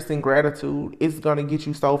practicing gratitude is going to get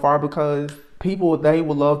you so far, because people, they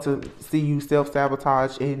would love to see you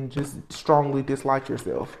self-sabotage and just strongly dislike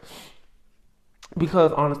yourself,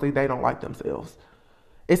 because honestly, they don't like themselves.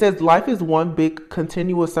 It says life is one big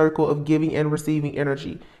continuous circle of giving and receiving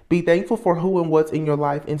energy. Be thankful for who and what's in your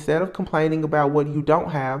life instead of complaining about what you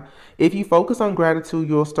don't have. If you focus on gratitude,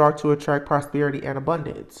 you'll start to attract prosperity and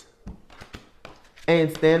abundance.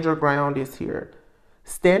 And stand your ground is here.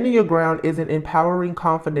 Standing your ground is an empowering,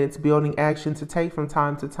 confidence building action to take from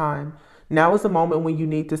time to time. Now is the moment when you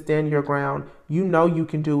need to stand your ground. You know you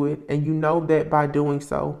can do it, and you know that by doing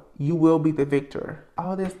so, you will be the victor.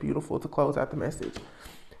 Oh, that's beautiful to close out the message.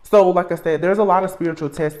 So, like I said, there's a lot of spiritual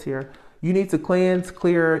tests here. You need to cleanse,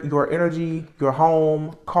 clear your energy, your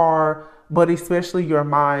home, car, but especially your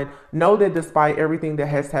mind. Know that despite everything that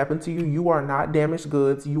has happened to you, you are not damaged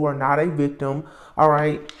goods. You are not a victim. All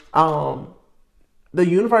right. The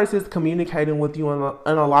universe is communicating with you in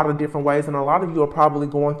a lot of different ways, and a lot of you are probably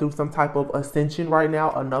going through some type of ascension right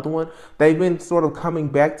now, another one. They've been sort of coming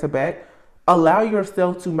back to back. Allow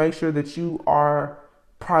yourself to make sure that you are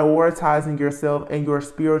prioritizing yourself and your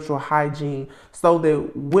spiritual hygiene, so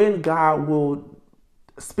that when God will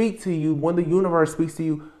speak to you, when the universe speaks to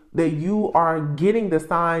you, that you are getting the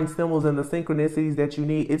signs, symbols, and the synchronicities that you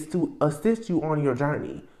need. It's to assist you on your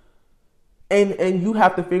journey. And you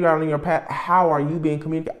have to figure out in your path, how are you being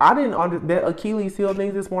communicated? I didn't understand that Achilles heel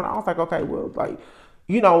thing this morning. I was like, okay, well, like,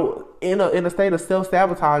 in a state of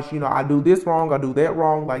self-sabotage, I do this wrong, I do that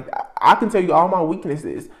wrong. Like, I can tell you all my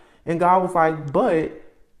weaknesses. And God was like, but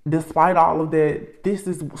despite all of that, this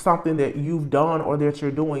is something that you've done or that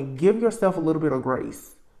you're doing. Give yourself a little bit of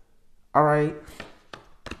grace. All right?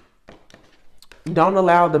 Don't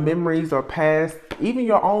allow the memories or past, even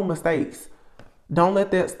your own mistakes, don't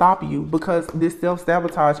let that stop you, because this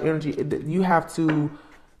self-sabotage energy, you have to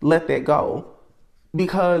let that go.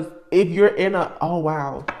 Because if you're in oh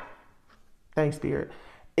wow, thanks Spirit.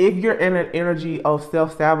 If you're in an energy of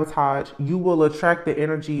self-sabotage, you will attract the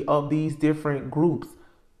energy of these different groups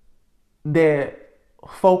that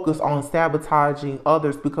focus on sabotaging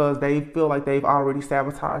others because they feel like they've already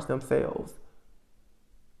sabotaged themselves.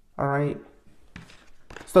 All right.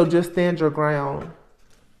 So just stand your ground.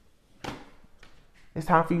 It's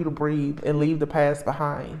time for you to breathe and leave the past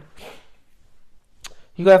behind.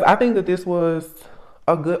 You guys, I think that this was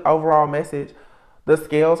a good overall message. The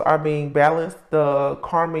scales are being balanced. The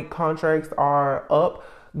karmic contracts are up.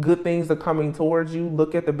 Good things are coming towards you.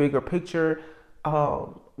 Look at the bigger picture.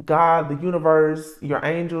 God, the universe, your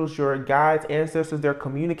angels, your guides, ancestors, they're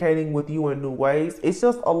communicating with you in new ways. It's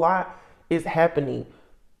just a lot is happening.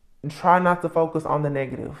 Try not to focus on the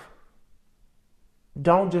negative.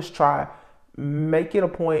 Don't just try. Make it a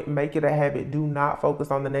point, make it a habit. Do not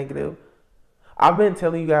focus on the negative. I've been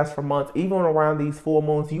telling you guys for months, even around these full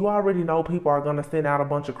moons, you already know people are going to send out a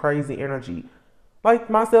bunch of crazy energy. Like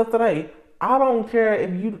myself today, I don't care if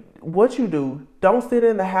you what you do. Don't sit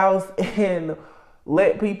in the house and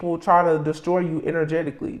let people try to destroy you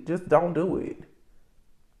energetically. Just don't do it.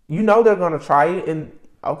 You know they're going to try it, and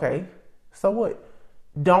okay, so what?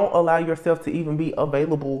 Don't allow yourself to even be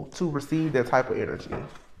available to receive that type of energy.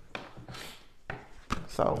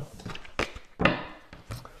 So,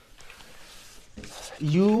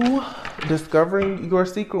 you discovering your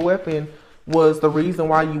secret weapon was the reason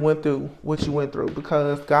why you went through what you went through,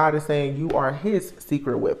 because God is saying you are his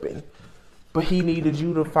secret weapon, but he needed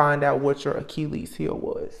you to find out what your Achilles heel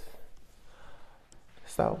was.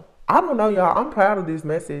 So, I don't know, y'all. I'm proud of this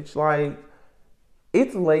message. Like,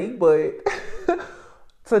 it's late, but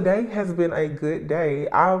today has been a good day.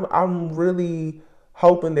 I'm really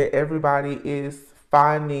hoping that everybody is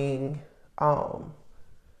finding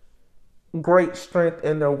great strength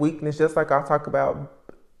in their weakness, just like I talk about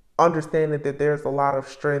understanding that there's a lot of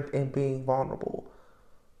strength in being vulnerable.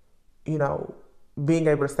 You know, being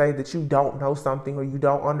able to say that you don't know something or you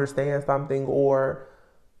don't understand something, or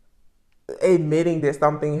admitting that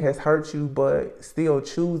something has hurt you, but still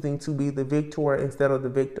choosing to be the victor instead of the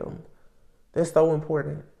victim. That's so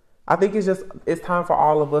important. I think it's time for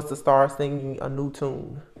all of us to start singing a new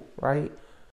tune, right?